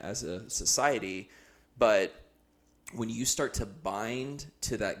from it as a society. But when you start to bind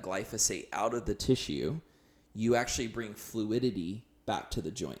to that glyphosate out of the tissue, you actually bring fluidity back to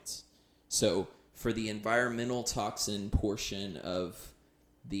the joints. So for the environmental toxin portion of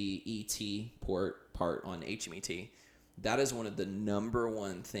the ET part on HMET, that is one of the number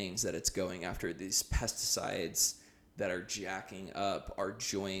one things that it's going after, these pesticides that are jacking up our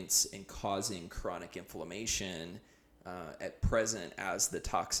joints and causing chronic inflammation at present as the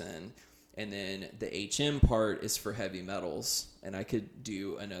toxin. And then the HM part is for heavy metals. And I could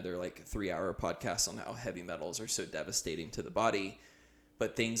do another 3-hour podcast on how heavy metals are so devastating to the body.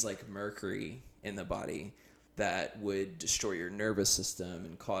 But things like mercury in the body that would destroy your nervous system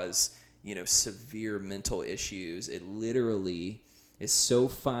and cause, severe mental issues. It literally is so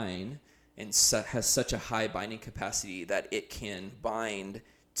fine and has such a high binding capacity that it can bind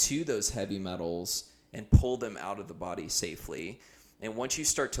to those heavy metals and pull them out of the body safely. And once you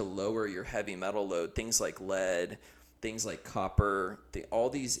start to lower your heavy metal load, things like lead, things like copper, all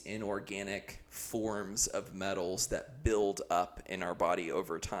these inorganic forms of metals that build up in our body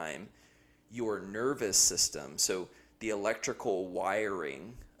over time, your nervous system, so the electrical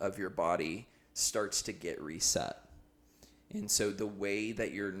wiring of your body, starts to get reset. And so the way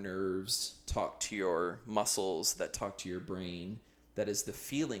that your nerves talk to your muscles, that talk to your brain, that is the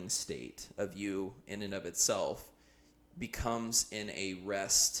feeling state of you in and of itself, becomes in a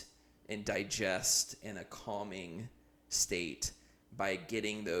rest and digest and a calming state by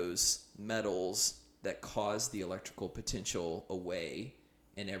getting those metals that cause the electrical potential away,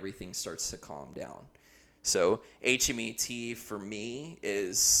 and everything starts to calm down. So HMET for me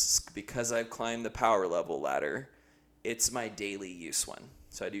is, because I've climbed the power level ladder, it's my daily use one.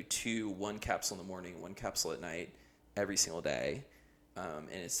 So I do one capsule in the morning, one capsule at night, every single day. And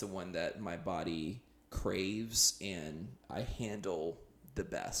it's the one that my body craves and I handle the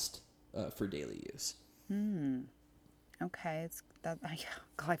best for daily use. Okay,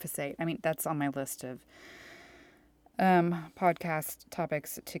 glyphosate. I mean, that's on my list of podcast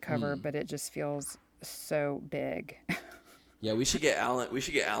topics to cover, but it just feels so big. Yeah, we should get Alan. We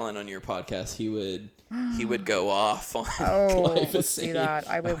should get Alan on your podcast. He would go off on glyphosate. Let's do that.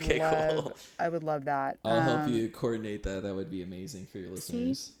 Cool. I would love that. I'll help you coordinate that. That would be amazing for your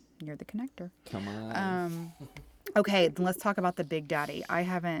listeners. See, you're the connector. Come on. Okay, then let's talk about the Big Daddy. I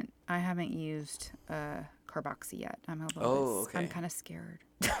haven't used carboxy yet. I'm I'm kind of scared.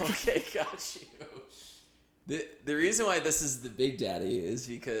 Okay, got you. The reason why this is the Big Daddy is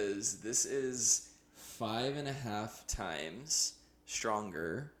because this is 5.5 times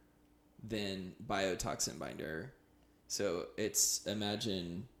stronger than biotoxin binder. So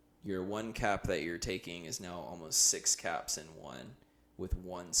imagine your one cap that you're taking is now almost 6 caps in one, with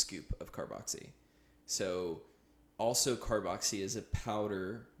 1 scoop of carboxy. So also carboxy is a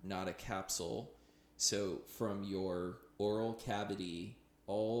powder, not a capsule. So from your oral cavity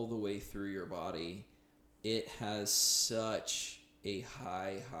all the way through your body, it has such a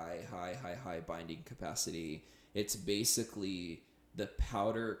high binding capacity. It's basically the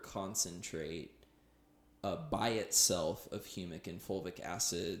powder concentrate by itself of humic and fulvic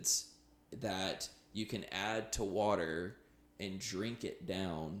acids that you can add to water and drink it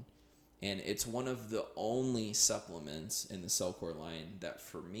down. And it's one of the only supplements in the Cellcore line that,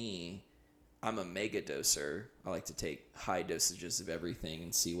 for me, I'm a mega doser. I like to take high dosages of everything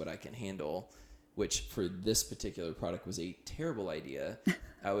and see what I can handle, which for this particular product was a terrible idea.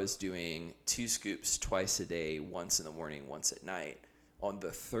 I was doing 2 scoops twice a day, once in the morning, once at night. On the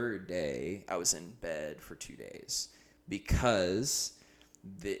 3rd day, I was in bed for 2 days because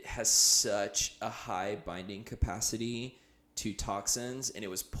it has such a high binding capacity to toxins, and it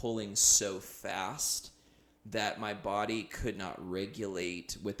was pulling so fast that my body could not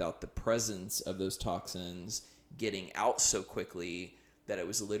regulate without the presence of those toxins getting out so quickly that it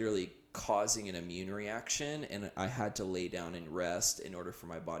was literally causing an immune reaction, and I had to lay down and rest in order for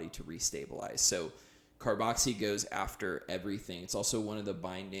my body to restabilize. So carboxy goes after everything. It's also one of the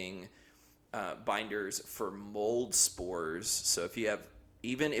binders for mold spores. So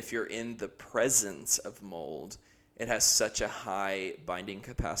even if you're in the presence of mold, it has such a high binding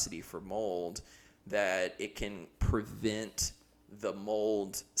capacity for mold that it can prevent the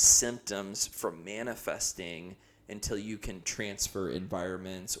mold symptoms from manifesting until you can transfer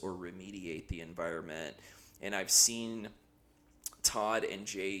environments or remediate the environment. And I've seen Todd and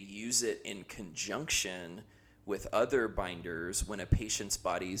Jay use it in conjunction with other binders when a patient's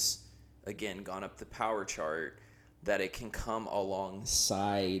body's, again, gone up the power chart, that it can come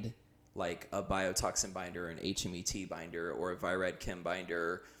alongside like a biotoxin binder, an HMET binder, or a Virad Chem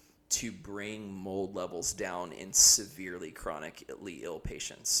binder to bring mold levels down in severely chronically ill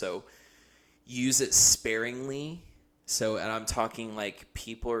patients. So use it sparingly. And I'm talking like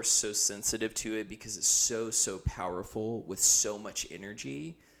people are so sensitive to it because it's so powerful with so much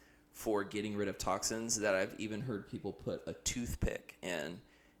energy for getting rid of toxins that I've even heard people put a toothpick in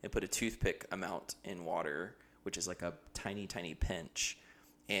and put a toothpick amount in water, which is like a tiny pinch,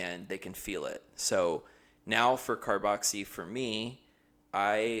 and they can feel it. So now for carboxy, for me,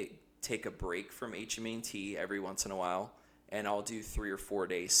 I take a break from HMAT every once in a while, and I'll do 3 or 4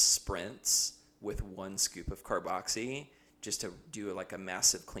 day sprints with 1 scoop of carboxy just to do like a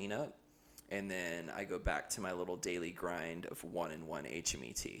massive cleanup. And then I go back to my little daily grind of 1 and 1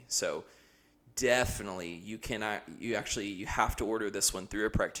 HMET. So definitely you have to order this one through a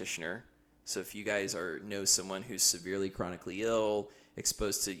practitioner. So if you guys know someone who's severely chronically ill,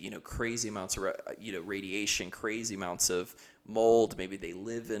 exposed to, crazy amounts of, radiation, crazy amounts of mold, maybe they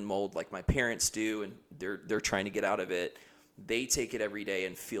live in mold like my parents do, and they're trying to get out of it, they take it every day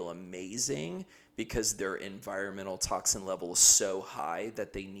and feel amazing because their environmental toxin level is so high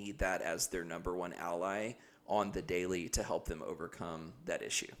that they need that as their number one ally on the daily to help them overcome that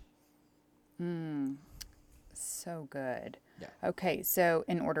issue. So good. Yeah. Okay, so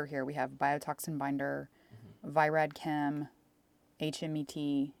in order here, we have biotoxin binder, Virad Chem,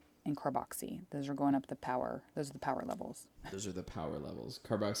 HMET, and carboxy. Those are going up the power. Those are the power levels. Those are the power levels.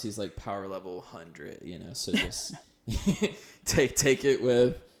 Carboxy is like power level 100, so just take it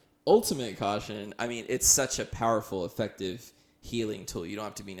with ultimate caution. I mean, it's such a powerful, effective healing tool. You don't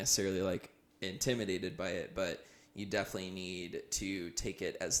have to be necessarily like intimidated by it, but you definitely need to take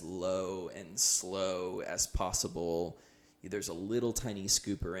it as low and slow as possible. There's a little tiny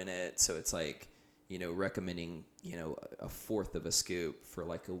scooper in it, so it's like, recommending, a fourth of a scoop for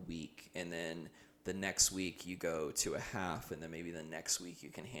like a week, and then the next week you go to a half, and then maybe the next week you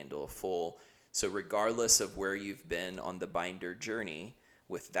can handle a full. So regardless of where you've been on the binder journey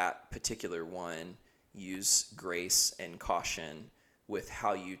with that particular one, use grace and caution with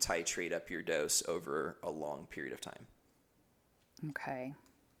how you titrate up your dose over a long period of time. Okay.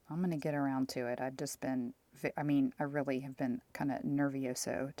 I'm going to get around to it. I've just been, I really have been kind of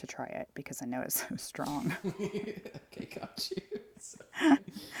nervioso to try it because I know it's so strong. Okay, got you.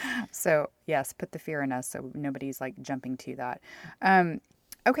 So, yes, put the fear in us so nobody's like jumping to that.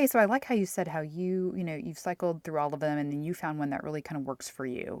 Okay, so I like how you said how you've cycled through all of them and then you found one that really kind of works for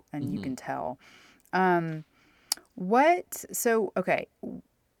you and you can tell. I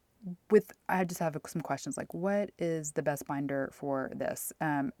just have some questions like what is the best binder for this?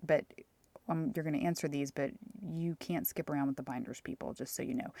 But you're going to answer these, but you can't skip around with the binders, people, just so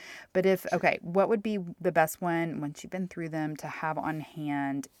you know. But what would be the best one once you've been through them to have on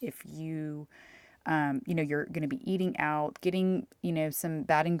hand if you, you're going to be eating out, getting, some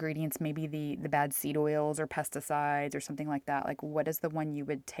bad ingredients, maybe the bad seed oils or pesticides or something like that. Like what is the one you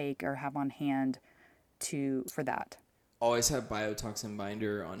would take or have on hand for that? Always have biotoxin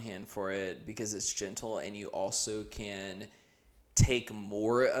binder on hand for it because it's gentle, and you also can take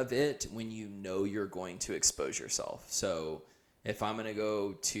more of it when you're going to expose yourself. So if I'm going to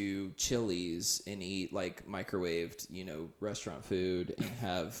go to Chili's and eat like microwaved, restaurant food and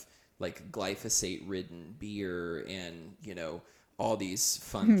have like glyphosate ridden beer and, all these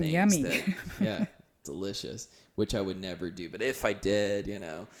fun things yummy. that, delicious, which I would never do. But if I did,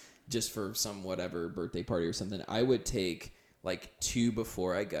 just for some whatever birthday party or something, I would take like 2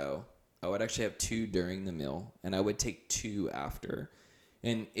 before I go. I would actually have 2 during the meal, and I would take 2 after.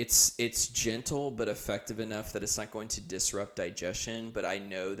 And it's gentle but effective enough that it's not going to disrupt digestion, but I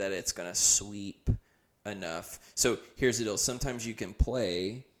know that it's going to sweep enough. So here's the deal. Sometimes you can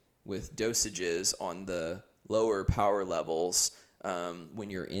play with dosages on the lower power levels when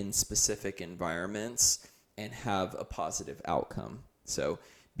you're in specific environments and have a positive outcome. So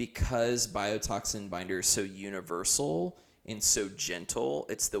because biotoxin binder is so universal and so gentle,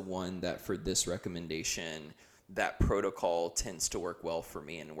 it's the one that for this recommendation, that protocol tends to work well for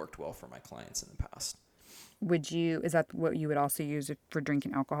me and worked well for my clients in the past. Is that what you would also use for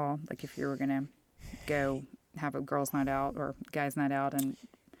drinking alcohol? Like if you were going to go have a girls' night out or guys' night out and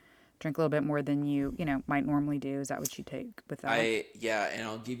drink a little bit more than you might normally do, is that what you take with that? And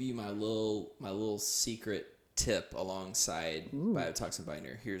I'll give you my little secret tip alongside biotoxin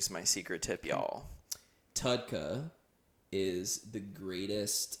binder. Here's my secret tip, y'all. Tudka is the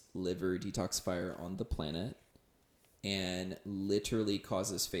greatest liver detoxifier on the planet and literally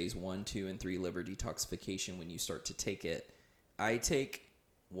causes phase 1, 2, and 3 liver detoxification when you start to take it. I take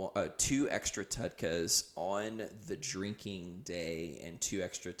 2 extra Tudkas on the drinking day and 2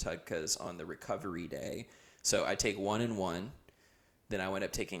 extra Tudkas on the recovery day. So I take 1 and 1. Then I went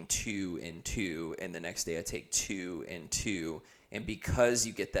up taking 2 and 2, and the next day I take 2 and 2. And because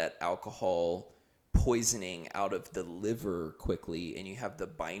you get that alcohol poisoning out of the liver quickly and you have the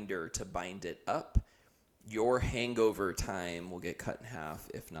binder to bind it up, your hangover time will get cut in half.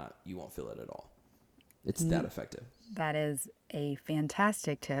 If not, you won't feel it at all. It's that effective. That is a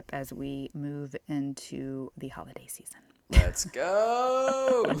fantastic tip as we move into the holiday season. Let's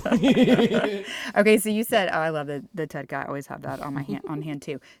go. Okay, so you said, I love the Tudka. I always have that on my on hand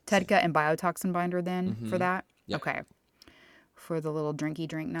too. Tudka and biotoxin binder then for that? Yep. Okay. For the little drinky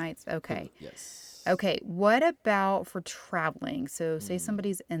drink nights? Okay. Yes. Okay, what about for traveling? So say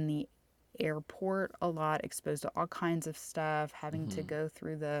somebody's in the airport a lot, exposed to all kinds of stuff, having to go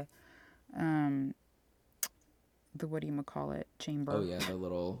through the chamber. Oh yeah, the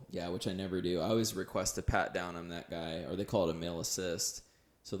little, which I never do. I always request a pat down on that guy, or they call it a male assist.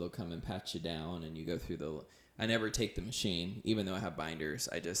 So they'll come and pat you down and you go through I never take the machine, even though I have binders.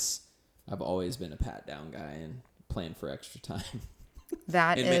 I've always been a pat down guy and plan for extra time.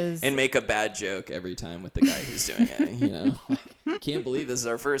 That is... and make a bad joke every time with the guy who's doing it. You know, like, can't believe this is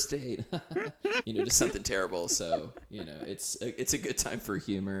our first date. You know, just something terrible. So, you know, it's a good time for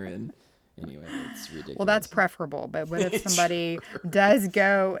humor. And anyway, it's ridiculous. Well, that's preferable. But what if somebody does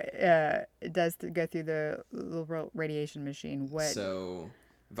go through the little radiation machine? What? So,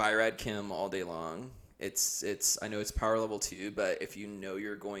 Virad Chem all day long. It's I know it's power level 2, but if you know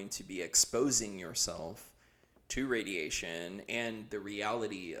you're going to be exposing yourself to radiation, and the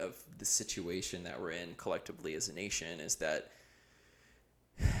reality of the situation that we're in collectively as a nation is that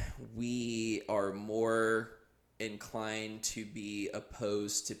we are more inclined to be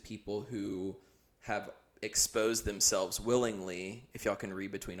opposed to people who have exposed themselves willingly, if y'all can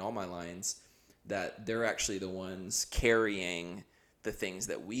read between all my lines, that they're actually the ones carrying the things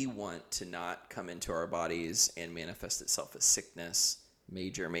that we want to not come into our bodies and manifest itself as sickness.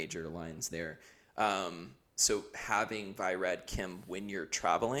 Major lines there. So having Virad Chem when you're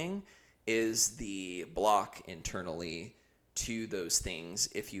traveling is the block internally to those things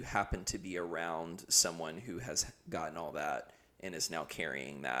if you happen to be around someone who has gotten all that and is now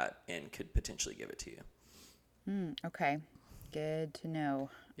carrying that and could potentially give it to you. Okay. Good to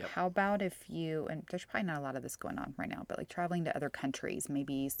know. Yep. How about if you, and there's probably not a lot of this going on right now, but like traveling to other countries,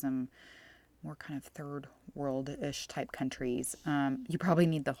 maybe some more kind of third world-ish type countries, you probably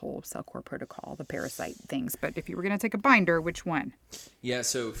need the whole cell core protocol, the parasite things. But if you were going to take a binder, which one? Yeah,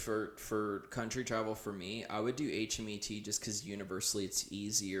 so for country travel for me, I would do HMET just because universally it's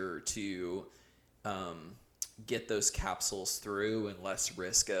easier to get those capsules through and less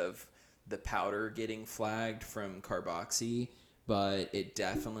risk of the powder getting flagged from carboxy. But it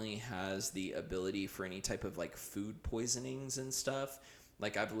definitely has the ability for any type of like food poisonings and stuff.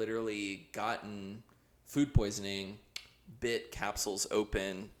 Like I've literally gotten food poisoning, bit capsules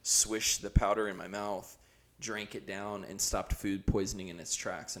open, swished the powder in my mouth, drank it down, and stopped food poisoning in its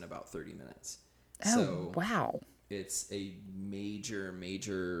tracks in about 30 minutes. Oh, so wow. It's a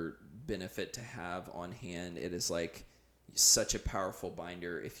major benefit to have on hand. It is like such a powerful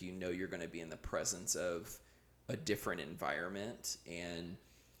binder if you know you're going to be in the presence of a different environment. And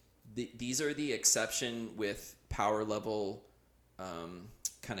these are the exception with power level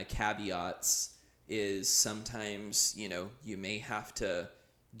kind of caveats is sometimes, you know, you may have to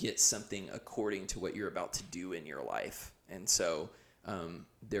get something according to what you're about to do in your life. And so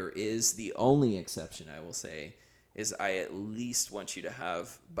there is the only exception I will say is I at least want you to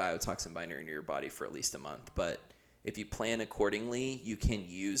have biotoxin binder in your body for at least a month. But if you plan accordingly, you can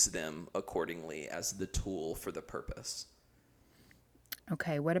use them accordingly as the tool for the purpose.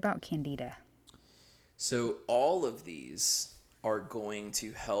 Okay, what about Candida? So all of these are going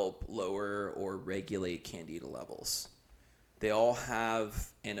to help lower or regulate Candida levels. They all have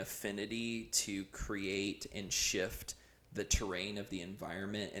an affinity to create and shift the terrain of the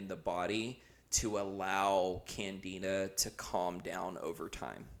environment and the body to allow Candida to calm down over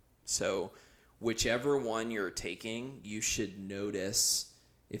time. So whichever one you're taking, you should notice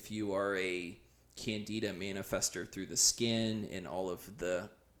if you are a Candida manifester through the skin and all of the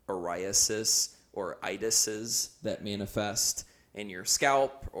ariasis or itises that manifest in your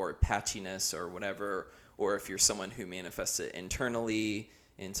scalp or patchiness or whatever, or if you're someone who manifests it internally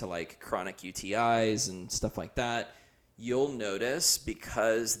into like chronic UTIs and stuff like that, you'll notice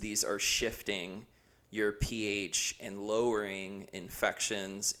because these are shifting your pH and lowering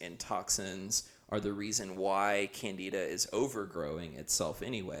infections and toxins are the reason why Candida is overgrowing itself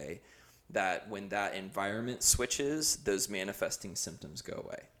anyway, that when that environment switches, those manifesting symptoms go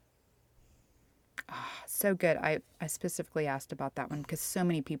away. So good. I specifically asked about that one because so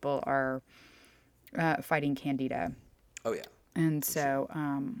many people are fighting Candida. Oh, yeah. And so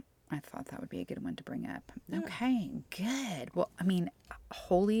I thought that would be a good one to bring up. Yeah. Okay, good. Well, I mean,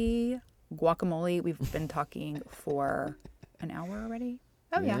 holy guacamole, we've been talking for an hour already.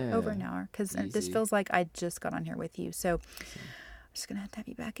 Oh, yeah, over an hour. Because this feels like I just got on here with you. So I'm just going to have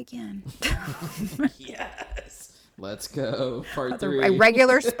you back again. Yes. Let's go. Part 3. A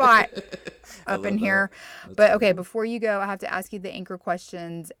regular spot up in here. But okay, before you go, I have to ask you the anchor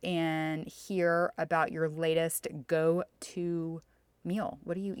questions and hear about your latest go-to meal.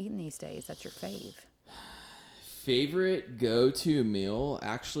 What are you eating these days? That's your fave. Favorite go-to meal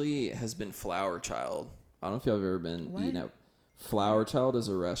actually has been Flower Child. I don't know if y'all have ever been eating at Flower Child is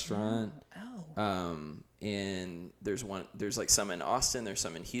a restaurant. And there's like some in Austin, there's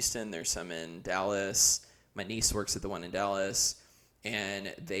some in Houston, there's some in Dallas. My niece works at the one in Dallas,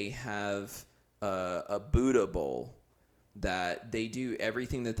 and they have a Buddha bowl that they do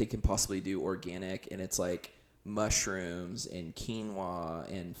everything that they can possibly do organic, and it's like mushrooms and quinoa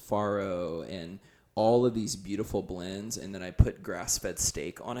and farro and all of these beautiful blends, and then I put grass-fed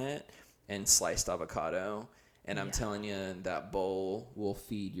steak on it and sliced avocado. And I'm telling you, that bowl will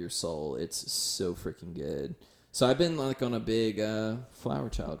feed your soul. It's so freaking good. So I've been like on a big flower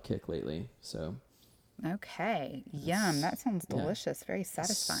child kick lately. So Okay. Yum. That sounds delicious. Very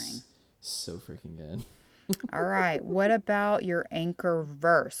satisfying. so freaking good. All right. What about your anchor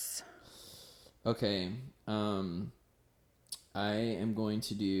verse? Okay. I am going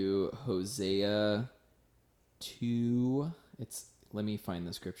to do Hosea 2. Let me find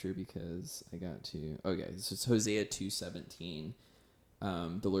the scripture because I got to. Okay, so it's Hosea 2:17.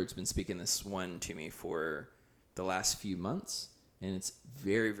 The Lord's been speaking this one to me for the last few months, and it's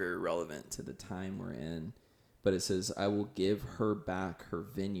very, very relevant to the time we're in. But it says, I will give her back her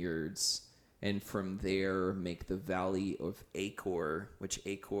vineyards, and from there make the valley of Achor, which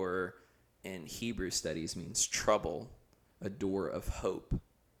Achor in Hebrew studies means trouble, a door of hope.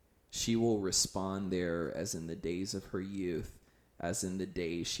 She will respond there as in the days of her youth, as in the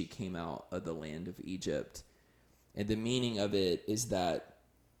days she came out of the land of Egypt. And the meaning of it is that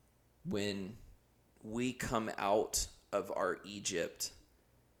when we come out of our Egypt,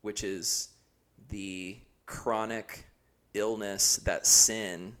 which is the chronic illness that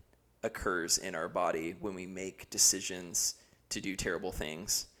sin occurs in our body when we make decisions to do terrible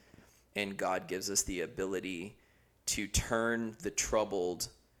things, and God gives us the ability to turn the troubled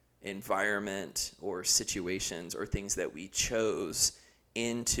environment or situations or things that we chose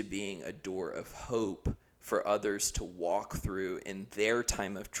into being a door of hope for others to walk through in their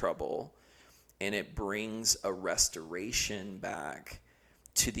time of trouble. And it brings a restoration back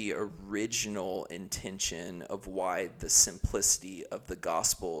to the original intention of why the simplicity of the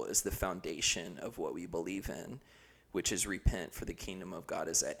gospel is the foundation of what we believe in, which is repent, for the kingdom of God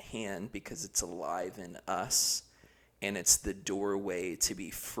is at hand, because it's alive in us. And it's the doorway to be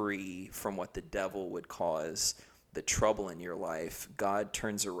free from what the devil would cause the trouble in your life. God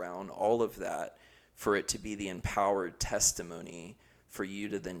turns around all of that for it to be the empowered testimony for you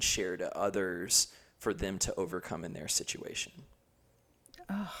to then share to others, for them to overcome in their situation.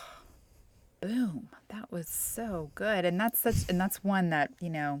 Oh, boom. That was so good. And that's one that, we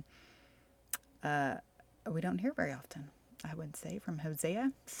don't hear very often, I would say, from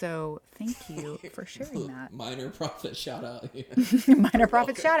Hosea. So thank you for sharing that. Minor prophet shout out. Minor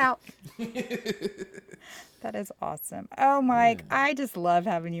prophet shout out. That is awesome. Oh, Mike, I just love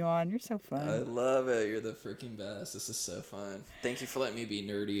having you on. You're so fun. I love it. You're the freaking best. This is so fun. Thank you for letting me be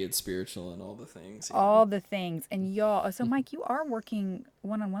nerdy and spiritual and all the things. All the things. And y'all, so Mike, you are working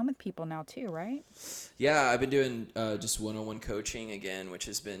one-on-one with people now too, right? Yeah, I've been doing just one-on-one coaching again, which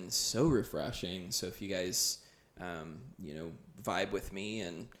has been so refreshing. So if you guys, vibe with me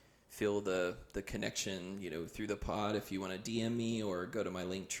and feel the connection, through the pod, if you want to DM me or go to my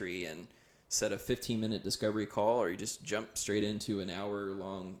link tree and set a 15-minute discovery call, or you just jump straight into an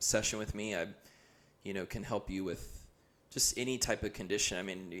hour-long session with me, I, can help you with just any type of condition. I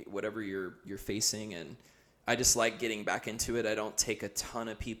mean, whatever you're facing. And I just like getting back into it. I don't take a ton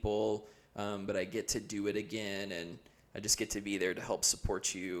of people, but I get to do it again, and I just get to be there to help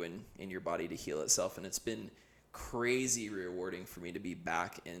support you and in your body to heal itself. And it's been crazy rewarding for me to be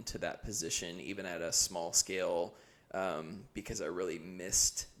back into that position, even at a small scale, because I really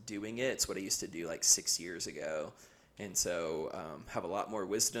missed doing it. It's what I used to do like 6 years ago. And so have a lot more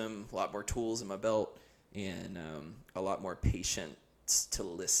wisdom, a lot more tools in my belt, and a lot more patience to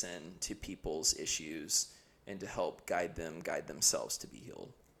listen to people's issues and to help guide themselves to be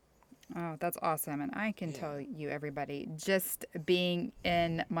healed. Oh, that's awesome. And I can tell you, everybody, just being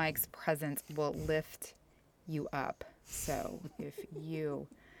in Mike's presence will lift you up. So if you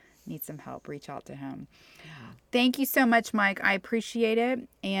need some help, reach out to him. Thank you so much, Mike. I appreciate it.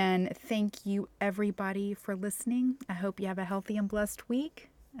 And thank you, everybody, for listening. I hope you have a healthy and blessed week,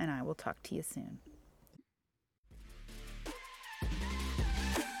 and I will talk to you soon.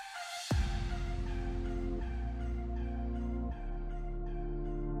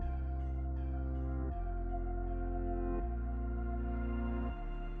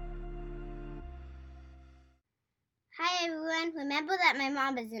 Hi everyone, remember that my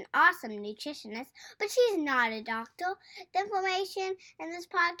mom is an awesome nutritionist, but she's not a doctor. The information in this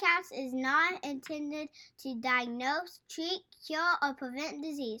podcast is not intended to diagnose, treat, cure, or prevent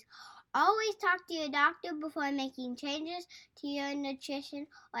disease. Always talk to your doctor before making changes to your nutrition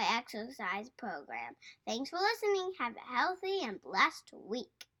or exercise program. Thanks for listening. Have a healthy and blessed week.